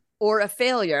successful or a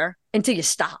failure until you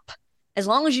stop. As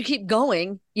long as you keep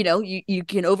going, you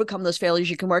can overcome those failures.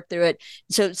 You can work through it.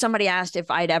 So somebody asked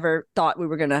if I'd ever thought we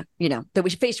were going to, that we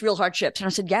faced real hardships. And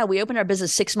I said, yeah, we opened our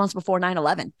business 6 months before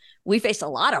 9/11. We faced a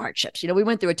lot of hardships. We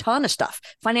went through a ton of stuff: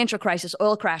 financial crisis,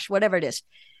 oil crash, whatever it is.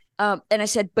 And I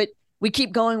said, but we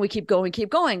keep going, we keep going, we keep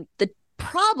going. The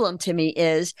problem to me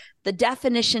is the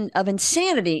definition of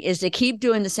insanity is to keep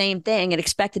doing the same thing and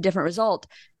expect a different result.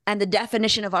 And the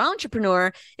definition of an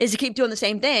entrepreneur is to keep doing the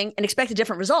same thing and expect a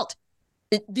different result.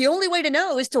 The only way to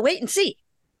know is to wait and see,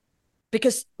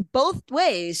 because both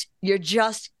ways, you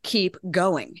just keep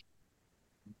going.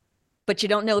 But you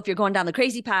don't know if you're going down the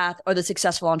crazy path or the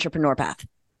successful entrepreneur path.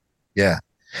 Yeah,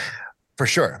 for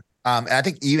sure. And I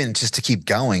think even just to keep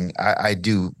going, I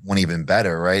do one even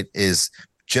better, right? Is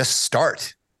just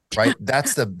start, right?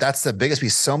 That's the biggest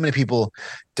piece. So many people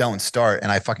don't start,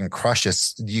 and I fucking crush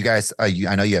this. You guys, I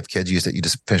know you have kids. You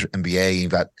just finished MBA.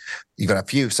 You've got a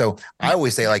few. So I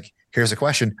always say, like, here's a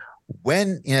question: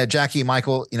 when, Jackie,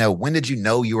 Michael, when did you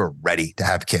know you were ready to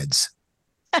have kids?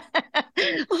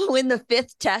 When the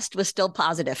 5th test was still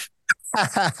positive.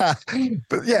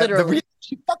 But yeah,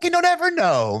 you fucking don't ever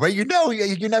know, right? You're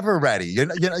never ready.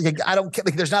 I don't care.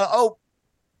 Like, there's not.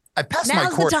 I passed my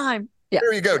course. Now's the time. Yeah.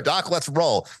 There you go, Doc. Let's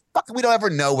roll. Fuck, we don't ever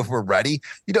know if we're ready.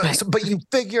 Right. But you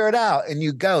figure it out and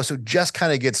you go. So just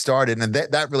kind of get started, and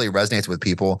that really resonates with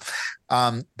people.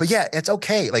 But yeah, it's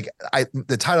okay. Like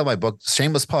the title of my book,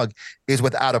 shameless plug, is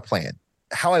Without a Plan: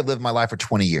 How I Lived My Life for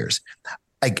 20 Years.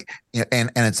 And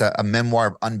it's a memoir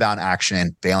of unbound action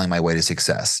and failing my way to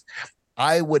success.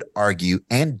 I would argue,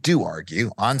 and do argue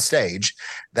on stage,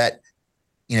 that,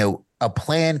 a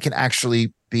plan can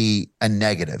actually be a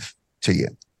negative to you,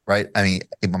 right? I mean,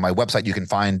 on my website, you can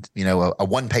find, a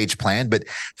one-page plan, but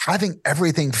having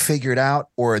everything figured out,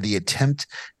 or the attempt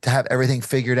to have everything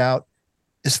figured out,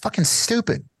 is fucking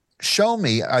stupid. Show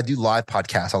me. I do live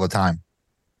podcasts all the time.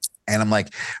 And I'm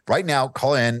like, right now,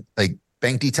 call in, like,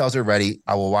 bank details are ready.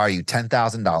 I will wire you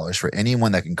 $10,000 for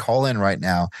anyone that can call in right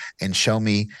now and show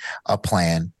me a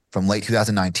plan from late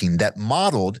 2019 that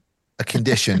modeled a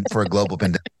condition for a global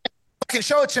pandemic. Can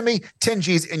show it to me, 10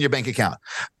 G's in your bank account.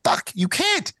 Fuck, you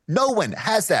can't. No one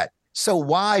has that. So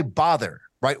why bother,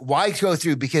 right? Why go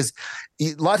through? Because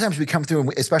a lot of times we come through,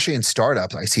 especially in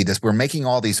startups, I see this, we're making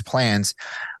all these plans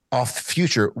off the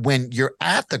future. When you're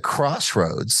at the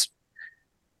crossroads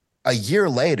a year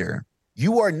later,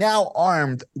 you are now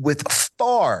armed with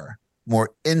far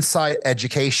more insight,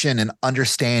 education, and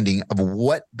understanding of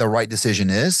what the right decision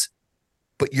is.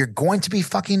 But you're going to be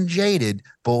fucking jaded,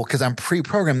 Bull, because I'm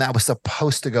pre-programmed that was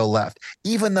supposed to go left,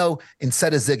 even though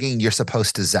instead of zigging, you're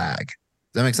supposed to zag. Does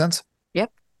that make sense?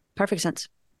 Yep. Perfect sense.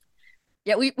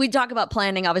 Yeah, we talk about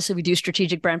planning. Obviously, we do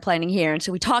strategic brand planning here. And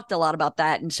so we talked a lot about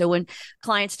that. And so when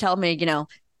clients tell me,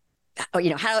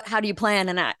 how do you plan?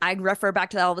 And I refer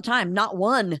back to that all the time. Not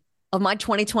one of my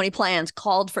 2020 plans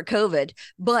called for COVID.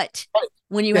 But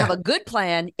when you have a good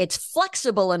plan, it's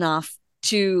flexible enough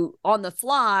to, on the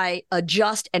fly,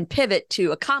 adjust and pivot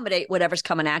to accommodate whatever's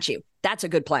coming at you. That's a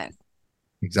good plan.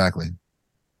 Exactly.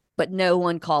 But no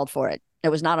one called for it. It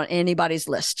was not on anybody's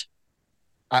list.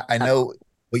 I know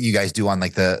what you guys do on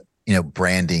like the,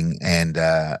 branding and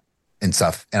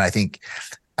stuff. And I think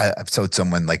I've told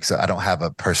someone, like, so I don't have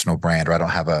a personal brand, or I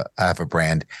have a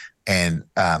brand. And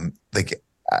like,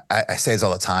 I say this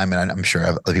all the time, and I'm sure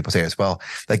other people say it as well.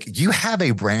 Like, you have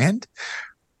a brand,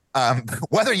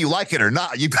 whether you like it or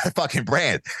not, you've got a fucking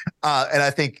brand. And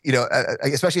I think,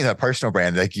 especially in a personal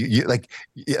brand, like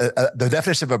the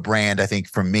definition of a brand, I think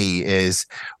for me, is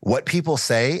what people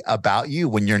say about you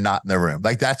when you're not in the room.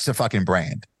 Like, that's the fucking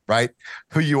brand, right?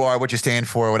 Who you are, what you stand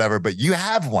for, or whatever, but you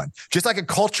have one. Just like a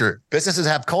culture, businesses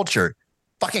have culture,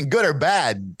 fucking good or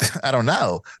bad, I don't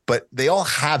know, but they all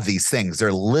have these things.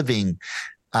 They're living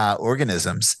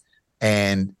organisms.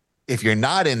 And if you're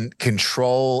not in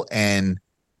control and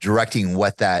directing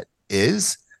what that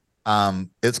is,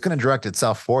 it's going to direct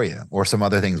itself for you, or some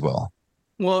other things will.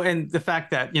 Well, and the fact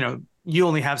that, you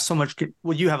only have so much,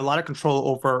 you have a lot of control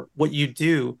over what you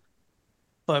do,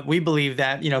 but we believe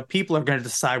that, people are going to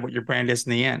decide what your brand is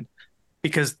in the end,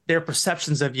 because their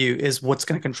perceptions of you is what's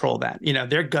going to control that,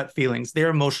 their gut feelings, their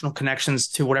emotional connections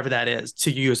to whatever that is,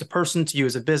 to you as a person, to you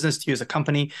as a business, to you as a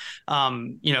company.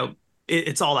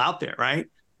 It's all out there, right?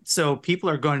 So people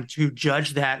are going to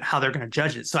judge that, how they're going to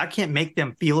judge it. So I can't make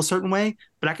them feel a certain way,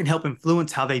 but I can help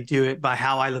influence how they do it by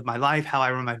how I live my life, how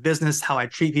I run my business, how I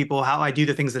treat people, how I do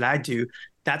the things that I do.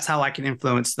 That's how I can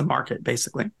influence the market,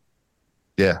 basically.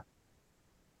 Yeah.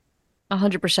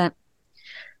 100%.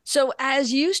 So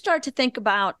as you start to think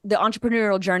about the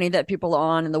entrepreneurial journey that people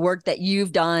are on and the work that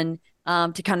you've done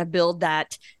to kind of build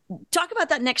that, talk about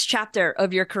that next chapter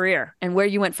of your career and where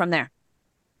you went from there.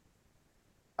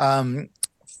 We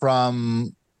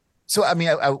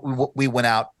went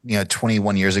out,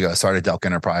 21 years ago. I started Delk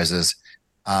Enterprises.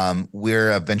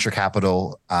 We're a venture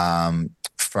capital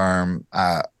firm,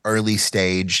 early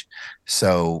stage.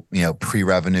 So,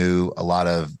 pre-revenue, a lot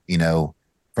of,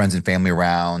 friends and family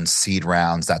rounds, seed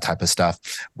rounds, that type of stuff.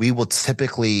 We will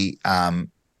typically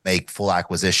make full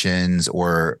acquisitions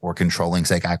or controlling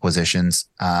stake acquisitions.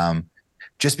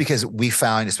 Just because we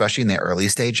found, especially in the early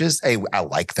stages, hey, I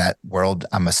like that world.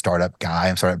 I'm a startup guy.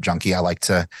 I'm a startup junkie. I like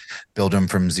to build them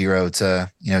from zero to,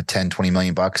 10, 20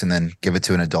 million bucks and then give it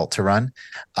to an adult to run.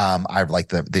 I like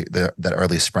the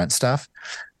early sprint stuff.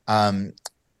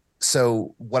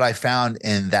 So what I found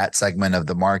in that segment of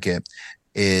the market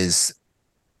is,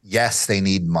 yes, they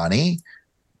need money,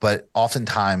 but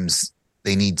oftentimes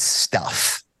they need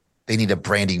stuff. They need a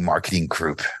branding marketing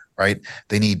group, right?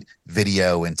 They need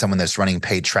video and someone that's running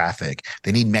paid traffic.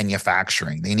 They need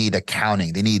manufacturing. They need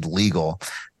accounting. They need legal.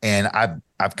 And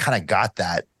I've kind of got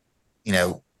that,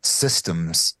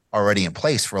 systems already in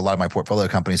place for a lot of my portfolio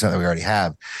companies that we already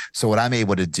have. So what I'm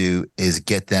able to do is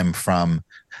get them from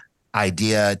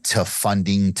idea to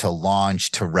funding to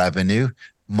launch to revenue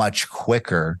much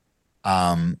quicker,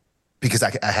 because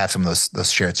I have some of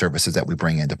those shared services that we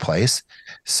bring into place.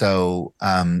 So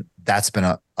that's been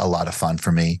a lot of fun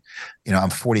for me.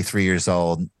 I'm 43 years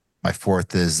old. My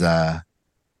fourth is my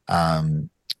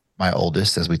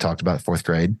oldest, as we talked about, fourth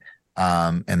grade.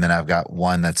 And then I've got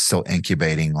one that's still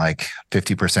incubating, like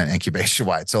 50% incubation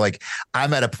wide. So like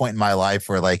I'm at a point in my life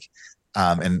where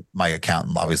and my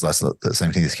accountant always does the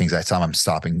same thing as Kings. I tell him I'm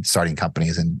starting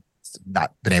companies and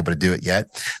not been able to do it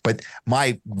yet. But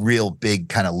my real big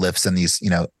kind of lifts in these,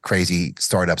 crazy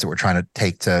startups that we're trying to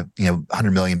take to,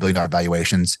 $100 million, $1 billion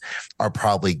valuations are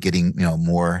probably getting,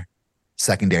 more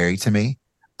secondary to me.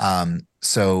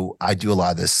 So I do a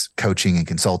lot of this coaching and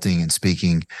consulting and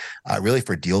speaking, really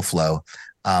for deal flow,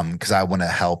 because I want to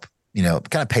help,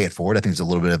 kind of pay it forward. I think there's a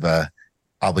little bit of a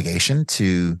obligation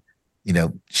to,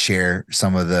 share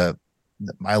some of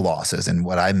my losses and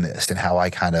what I missed and how I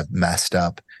kind of messed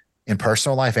up in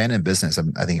personal life and in business.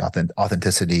 I think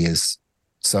authenticity is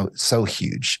so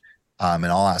huge in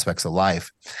all aspects of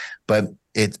life, but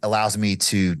it allows me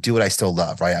to do what I still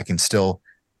love, right? I can still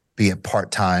be a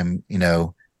part-time,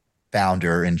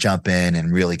 founder and jump in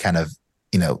and really kind of,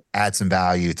 add some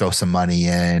value, throw some money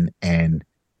in and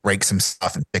break some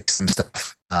stuff and fix some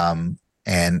stuff,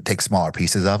 and take smaller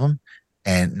pieces of them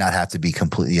and not have to be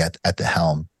completely at the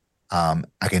helm.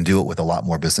 I can do it with a lot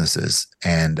more businesses.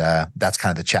 And that's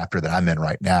kind of the chapter that I'm in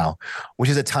right now, which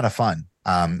is a ton of fun.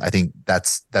 I think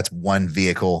that's one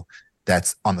vehicle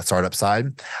that's on the startup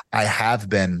side. I have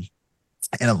been,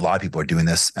 and a lot of people are doing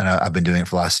this, and I've been doing it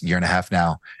for the last year and a half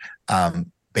now,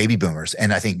 baby boomers.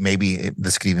 And I think maybe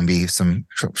this could even be some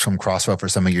crossover for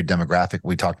some of your demographic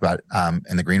we talked about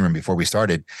in the green room before we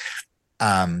started.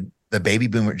 The baby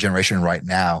boomer generation right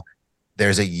now,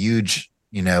 there's a huge,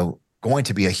 going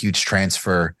to be a huge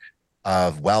transfer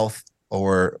of wealth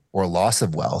or loss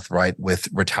of wealth, right? With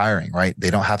retiring, right? They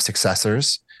don't have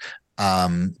successors,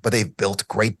 but they've built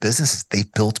great businesses.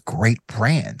 They've built great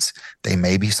brands. They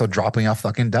may be still dropping off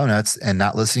fucking donuts and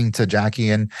not listening to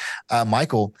Jackie and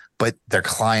Michael, but their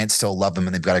clients still love them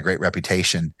and they've got a great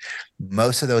reputation.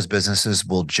 Most of those businesses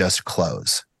will just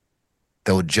close.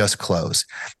 They'll just close.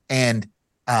 And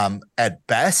at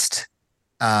best,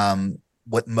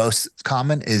 what most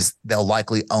common is they'll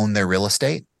likely own their real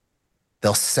estate.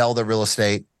 They'll sell their real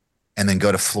estate and then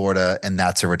go to Florida, and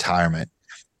that's a retirement.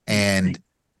 And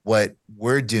what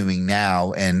we're doing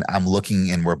now, and I'm looking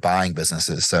and we're buying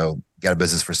businesses. So got a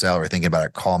business for sale or thinking about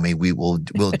it, call me. We'll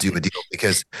do a deal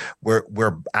because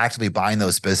we're actively buying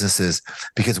those businesses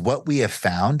because what we have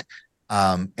found,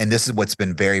 and this is what's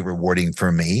been very rewarding for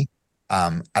me.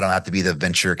 I don't have to be the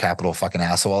venture capital fucking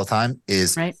asshole all the time,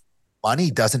 is right.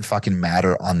 Money doesn't fucking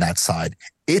matter on that side.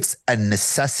 It's a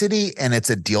necessity and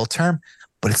it's a deal term,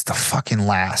 but it's the fucking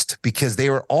last because they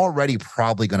were already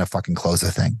probably going to fucking close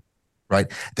the thing, right?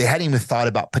 They hadn't even thought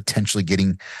about potentially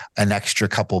getting an extra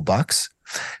couple bucks.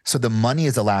 So the money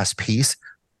is the last piece.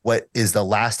 What is the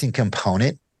lasting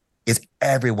component is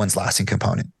everyone's lasting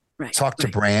component. Right. Talk to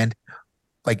brand.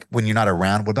 Like when you're not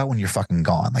around, what about when you're fucking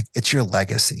gone? Like it's your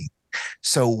legacy.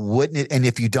 So wouldn't it, and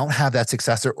if you don't have that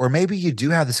successor, or maybe you do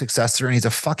have the successor and he's a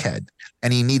fuckhead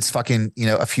and he needs fucking,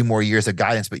 a few more years of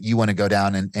guidance, but you want to go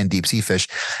down and deep sea fish,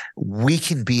 we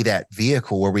can be that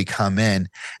vehicle where we come in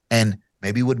and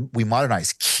maybe we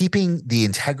modernize, keeping the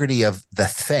integrity of the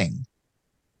thing.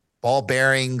 Ball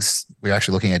bearings, we're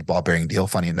actually looking at ball bearing deal,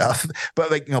 funny enough,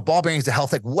 but ball bearings to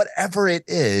health, like whatever it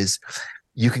is,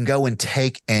 you can go and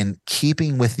take and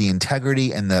keeping with the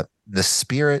integrity and the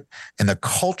spirit and the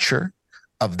culture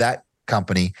of that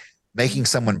company, making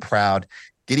someone proud,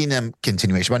 getting them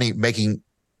continuation money, making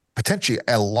potentially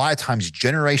a lot of times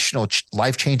generational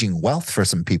life-changing wealth for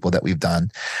some people that we've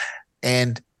done.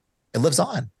 And it lives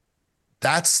on.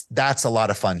 That's a lot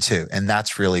of fun too. And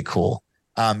that's really cool.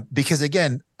 Because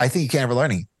again, I think you can't ever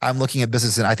learning. I'm looking at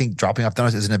business and I think dropping off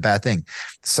donuts isn't a bad thing.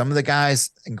 Some of the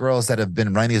guys and girls that have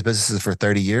been running these businesses for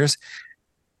 30 years,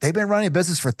 they've been running a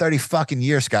business for 30 fucking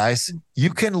years, guys.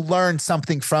 You can learn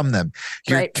something from them.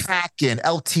 Your Right. CAC and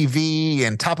LTV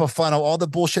and top of funnel, all the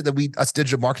bullshit that us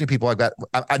digital marketing people like that.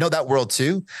 I know that world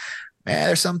too. Man,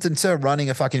 there's something to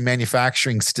running a fucking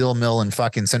manufacturing steel mill in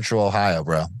fucking Central Ohio,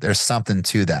 bro. There's something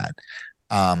to that.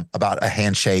 About a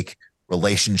handshake,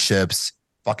 relationships,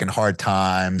 fucking hard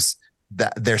times.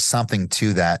 That there's something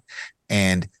to that.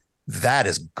 And that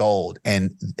is gold.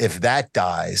 And if that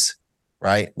dies,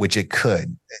 right, which it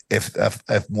could, if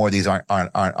more of these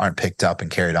aren't picked up and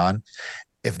carried on,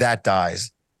 if that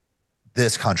dies,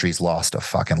 this country's lost a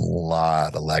fucking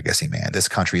lot of legacy, man. This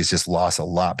country has just lost a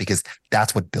lot because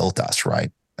that's what built us,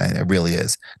 right? And it really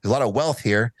is. There's a lot of wealth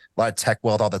here, a lot of tech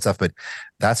wealth, all that stuff, but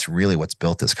that's really what's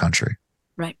built this country.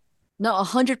 Right. No,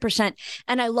 100%.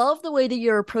 And I love the way that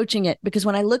you're approaching it, because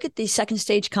when I look at these second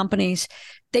stage companies,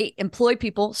 they employ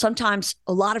people, sometimes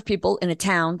a lot of people in a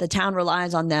town. The town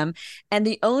relies on them. And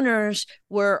the owners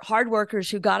were hard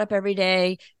workers who got up every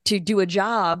day to do a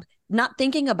job, not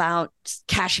thinking about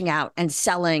cashing out and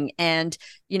selling and,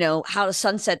 how to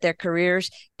sunset their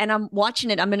careers. And I'm watching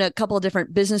it. I'm in a couple of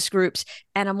different business groups,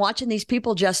 and I'm watching these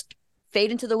people just fade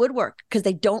into the woodwork because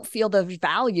they don't feel the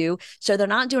value. So they're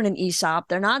not doing an ESOP.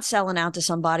 They're not selling out to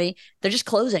somebody. They're just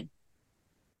closing.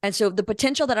 And so the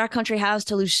potential that our country has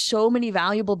to lose so many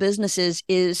valuable businesses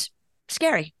is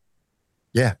scary.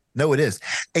 Yeah, no, it is.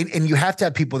 And you have to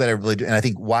have people that are really, and I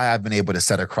think why I've been able to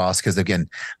set across, because again,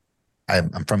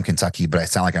 I'm from Kentucky, but I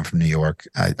sound like I'm from New York.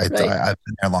 I've been there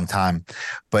a long time,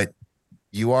 but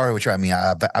you are what you're,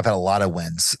 I've had a lot of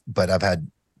wins, but I've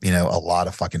had, a lot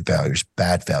of fucking failures,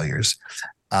 bad failures.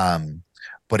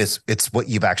 But it's what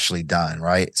you've actually done,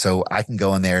 right? So I can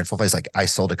go in there and full face, like I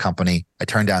sold a company, I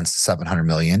turned down $700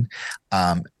 million,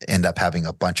 end up having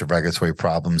a bunch of regulatory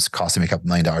problems, costing me $2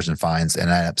 million in fines,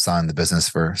 and I ended up selling the business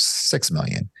for $6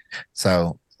 million.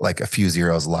 So like a few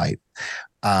zeros light.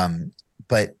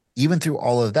 But even through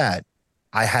all of that,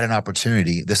 I had an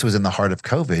opportunity. This was in the heart of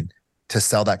COVID to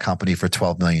sell that company for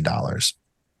 $12 million.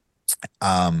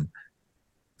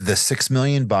 The $6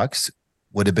 million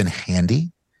would have been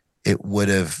handy. It would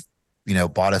have,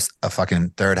 bought us a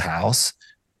fucking third house.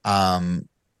 But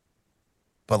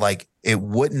like, it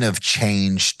wouldn't have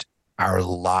changed our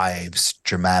lives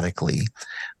dramatically,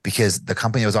 because the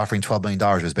company that was offering $12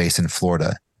 million was based in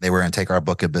Florida. They were going to take our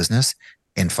book of business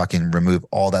and fucking remove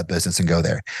all that business and go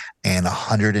there. And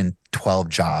 112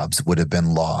 jobs would have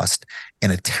been lost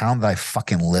in a town that I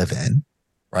fucking live in,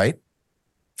 right?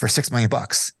 For $6 million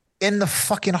in the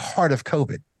fucking heart of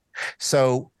COVID.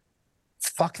 So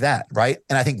fuck that, right?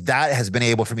 And I think that has been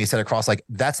able for me to set across, like,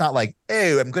 that's not like,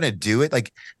 hey, I'm going to do it.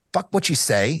 Like, fuck what you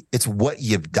say. It's what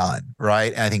you've done,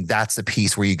 right? And I think that's the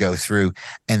piece where you go through,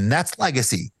 and that's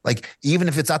legacy. Like, even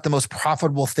if it's not the most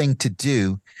profitable thing to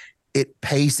do, it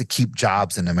pays to keep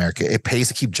jobs in America. It pays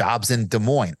to keep jobs in Des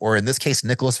Moines, or in this case,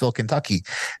 Nicholasville, Kentucky.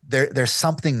 There's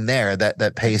something there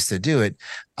that pays to do it.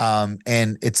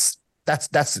 And that's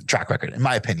the track record, in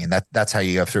my opinion. That's how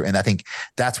you go through. And I think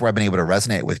that's where I've been able to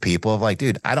resonate with people of like,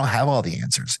 dude, I don't have all the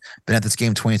answers. Been at this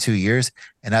game 22 years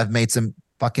and I've made some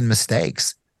fucking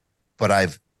mistakes. but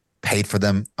I've paid for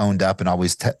them, owned up, and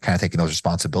always kind of taking those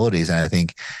responsibilities. And I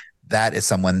think that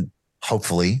is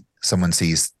hopefully someone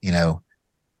sees,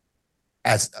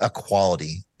 as a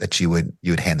quality that you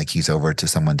would hand the keys over to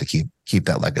someone to keep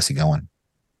that legacy going.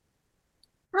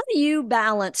 How do you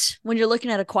balance when you're looking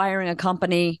at acquiring a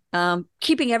company,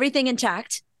 keeping everything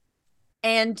intact,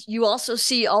 and you also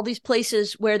see all these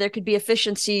places where there could be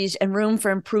efficiencies and room for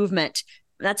improvement?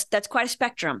 That's quite a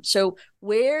spectrum. So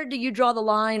where do you draw the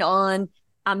line on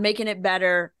I'm making it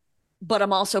better, but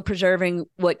I'm also preserving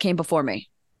what came before me?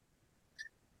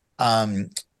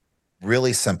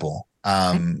 Really simple.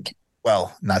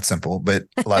 Well, not simple, but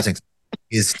a lot of things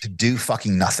is to do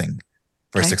fucking nothing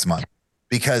for 6 months,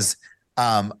 because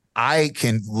I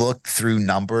can look through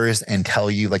numbers and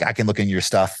tell you, like, I can look in your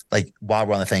stuff, like while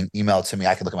we're on the thing, email it to me.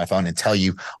 I can look at my phone and tell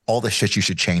you all the shit you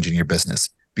should change in your business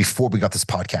before we got this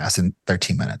podcast in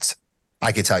 13 minutes.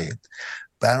 I could tell you,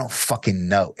 but I don't fucking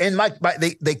know. And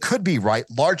they could be right.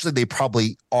 Largely, they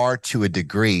probably are to a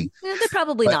degree. They're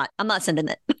probably not. I'm not sending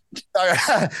it.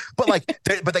 But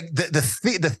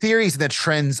the theories and the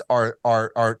trends are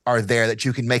there that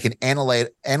you can make an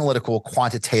analytical,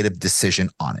 quantitative decision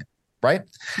on it. Right.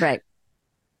 Right.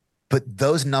 But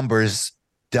those numbers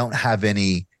don't have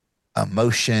any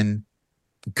emotion,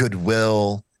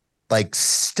 goodwill, like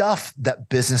stuff that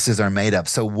businesses are made of.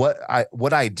 So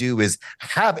what I do is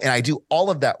I do all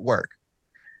of that work,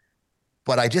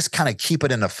 but I just kind of keep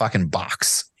it in a fucking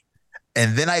box.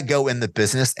 And then I go in the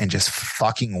business and just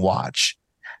fucking watch.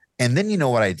 And then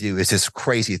what I do is this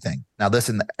crazy thing. Now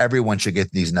listen, everyone should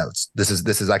get these notes. This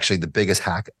is actually the biggest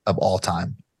hack of all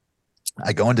time.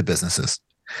 I go into businesses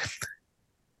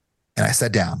and I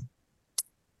sit down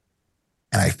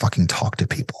and I fucking talk to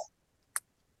people,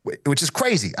 which is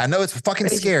crazy. I know it's fucking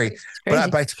scary,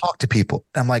 but I talk to people.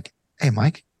 I'm like, hey,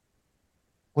 Mike,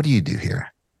 what do you do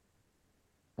here?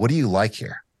 What do you like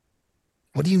here?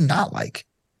 What do you not like?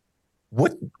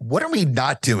 What are we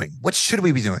not doing? What should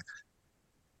we be doing?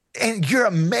 And you're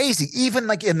amazing. Even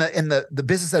like in the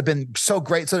business that have been so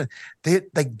great. So they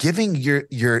like giving your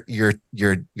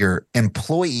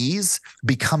employees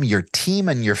become your team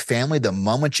and your family the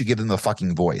moment you give them a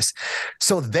fucking voice.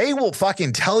 So they will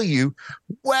fucking tell you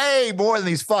way more than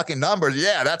these fucking numbers.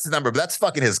 Yeah, that's the number, but that's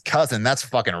fucking his cousin. That's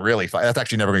fucking really fun. That's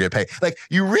actually never gonna get paid. Like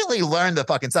you really learn the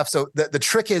fucking stuff. So the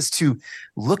trick is to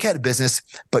look at a business,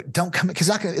 but don't come because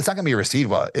it's not gonna be received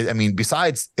well. I mean,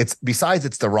 besides it's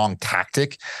the wrong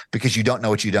tactic. Because you don't know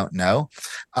what you don't know,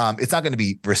 it's not going to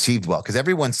be received well. Because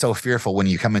everyone's so fearful when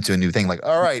you come into a new thing. Like,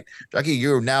 all right, Jackie,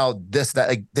 you're now this, that.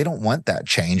 Like, they don't want that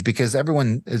change because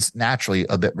everyone is naturally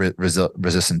a bit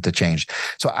resistant to change.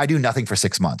 So I do nothing for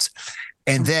 6 months,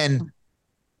 and then,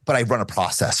 but I run a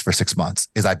process for 6 months.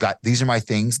 Is I've got these are my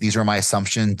things, these are my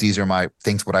assumptions, these are my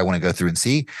things. What I want to go through and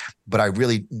see, but I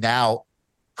really now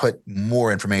put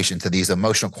more information to these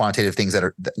emotional, quantitative things that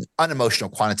are unemotional,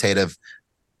 quantitative.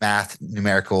 Math,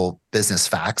 numerical, business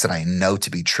facts that I know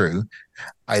to be true.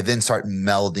 I then start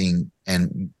melding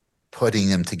and putting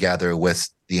them together with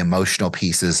the emotional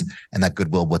pieces and that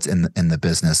goodwill, what's in the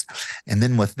business. And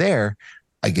then with there,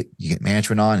 you get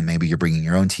management on, and maybe you're bringing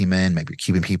your own team in, maybe you're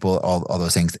keeping people, all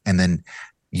those things. And then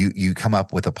you come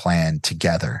up with a plan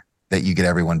together that you get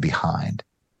everyone behind.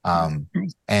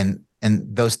 And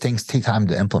those things take time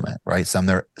to implement, right? Some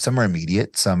are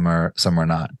immediate, some are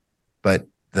not. But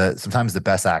sometimes the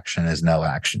best action is no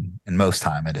action, and most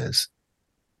time it is.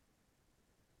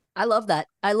 I love that.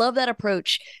 I love that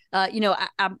approach.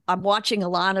 I'm watching a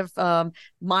lot of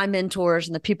my mentors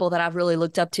and the people that I've really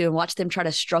looked up to and watch them try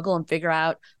to struggle and figure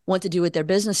out what to do with their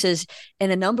businesses.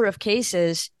 In a number of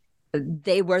cases,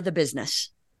 they were the business.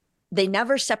 They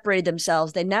never separated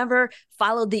themselves. They never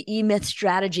followed the E-Myth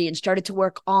strategy and started to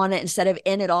work on it instead of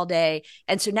in it all day.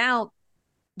 And so now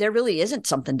there really isn't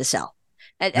something to sell.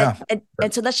 And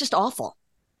so that's just awful.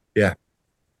 Yeah.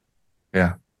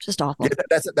 Just awful.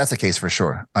 Yeah, that's the case for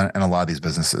sure in a lot of these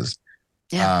businesses.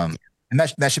 Yeah. And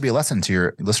that should be a lesson to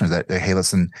your listeners that, hey,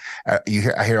 listen, I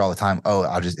hear all the time,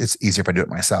 it's easier if I do it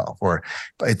myself. Or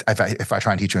if I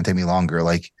try and teach you and take me longer,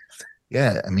 like,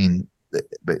 yeah, I mean,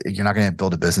 but you're not going to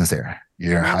build a business there.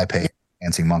 You're a high paid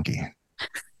dancing monkey.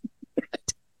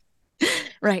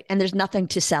 Right. And there's nothing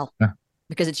to sell. Yeah.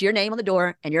 Because it's your name on the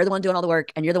door and you're the one doing all the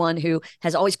work and you're the one who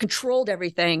has always controlled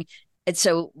everything. And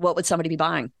so what would somebody be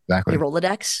buying? Exactly. Your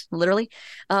Rolodex, literally.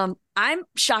 I'm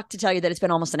shocked to tell you that it's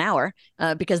been almost an hour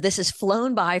because this has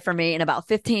flown by for me in about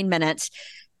 15 minutes.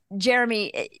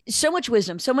 Jeremy, so much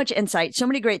wisdom, so much insight, so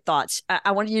many great thoughts.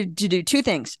 I want you to do two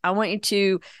things. I want you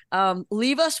to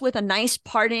leave us with a nice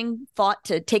parting thought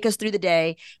to take us through the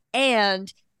day,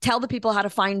 and tell the people how to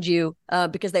find you,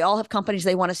 because they all have companies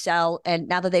they want to sell. And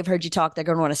now that they've heard you talk, they're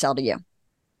going to want to sell to you.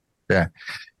 Yeah.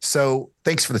 So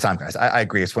thanks for the time, guys. I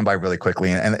agree. It's went by really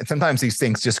quickly. And sometimes these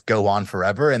things just go on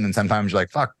forever. And then sometimes you're like,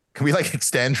 fuck, can we like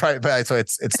extend? Right. But so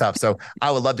it's tough. So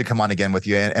I would love to come on again with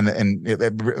you. And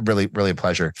it really, really a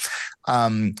pleasure.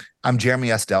 I'm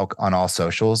Jeremy S. Delk on all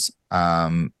socials.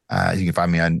 You can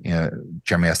find me on,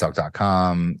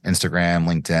 jeremysdelk.com, Instagram,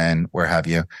 LinkedIn, where have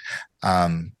you.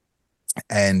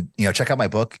 And, check out my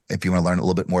book if you want to learn a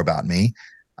little bit more about me.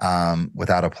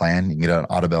 Without a Plan. You can get it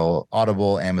on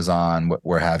Audible, Amazon,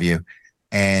 where have you.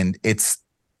 And it's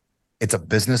a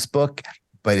business book,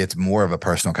 but it's more of a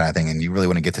personal kind of thing. And you really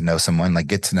want to get to know someone,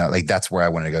 that's where I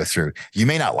want to go through. You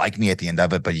may not like me at the end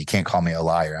of it, but you can't call me a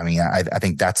liar. I mean, I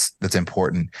think that's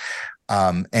important.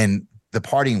 And the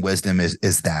parting wisdom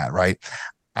is that, right?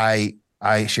 I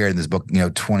shared in this book,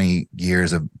 20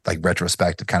 years of like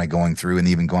retrospective kind of going through and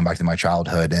even going back to my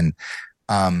childhood and,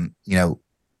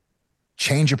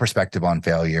 change your perspective on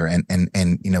failure and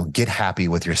get happy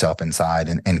with yourself inside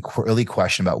and really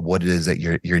question about what it is that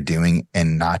you're doing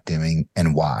and not doing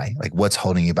and why, like what's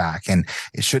holding you back. And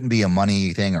it shouldn't be a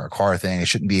money thing or a car thing. It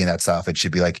shouldn't be in that stuff. It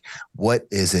should be like, what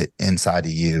is it inside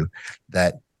of you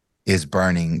that is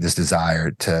burning this desire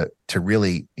to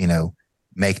really,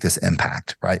 make this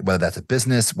impact, right? Whether that's a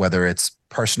business, whether it's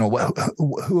personal,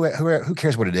 who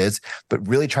cares what it is, but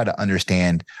really try to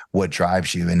understand what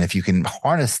drives you. And if you can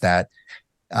harness that,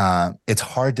 it's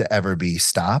hard to ever be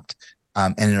stopped.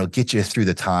 And it'll get you through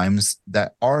the times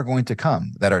that are going to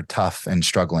come that are tough and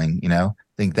struggling. I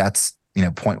think that's,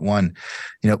 point one.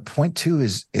 Point two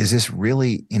is this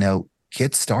really,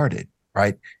 get started,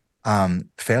 right?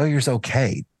 Failure's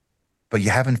okay, but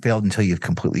you haven't failed until you've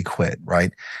completely quit,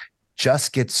 right?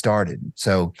 Just get started.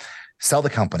 So sell the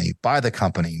company, buy the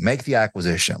company, make the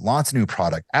acquisition, launch a new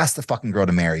product, ask the fucking girl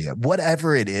to marry you,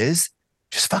 whatever it is,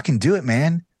 just fucking do it,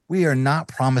 man. We are not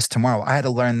promised tomorrow. I had to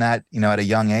learn that, at a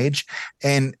young age,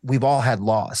 and we've all had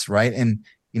loss, right? And,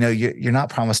 you're not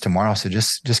promised tomorrow. So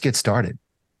just get started.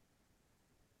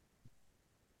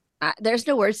 There's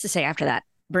no words to say after that.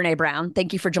 Brene Brown,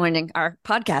 thank you for joining our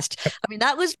podcast. I mean,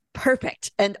 that was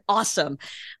perfect and awesome.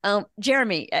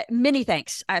 Jeremy, many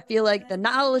thanks. I feel like the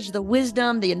knowledge, the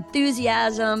wisdom, the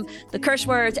enthusiasm, the curse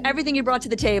words, everything you brought to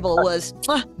the table was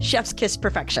chef's kiss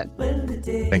perfection.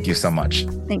 Thank you so much.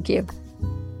 Thank you.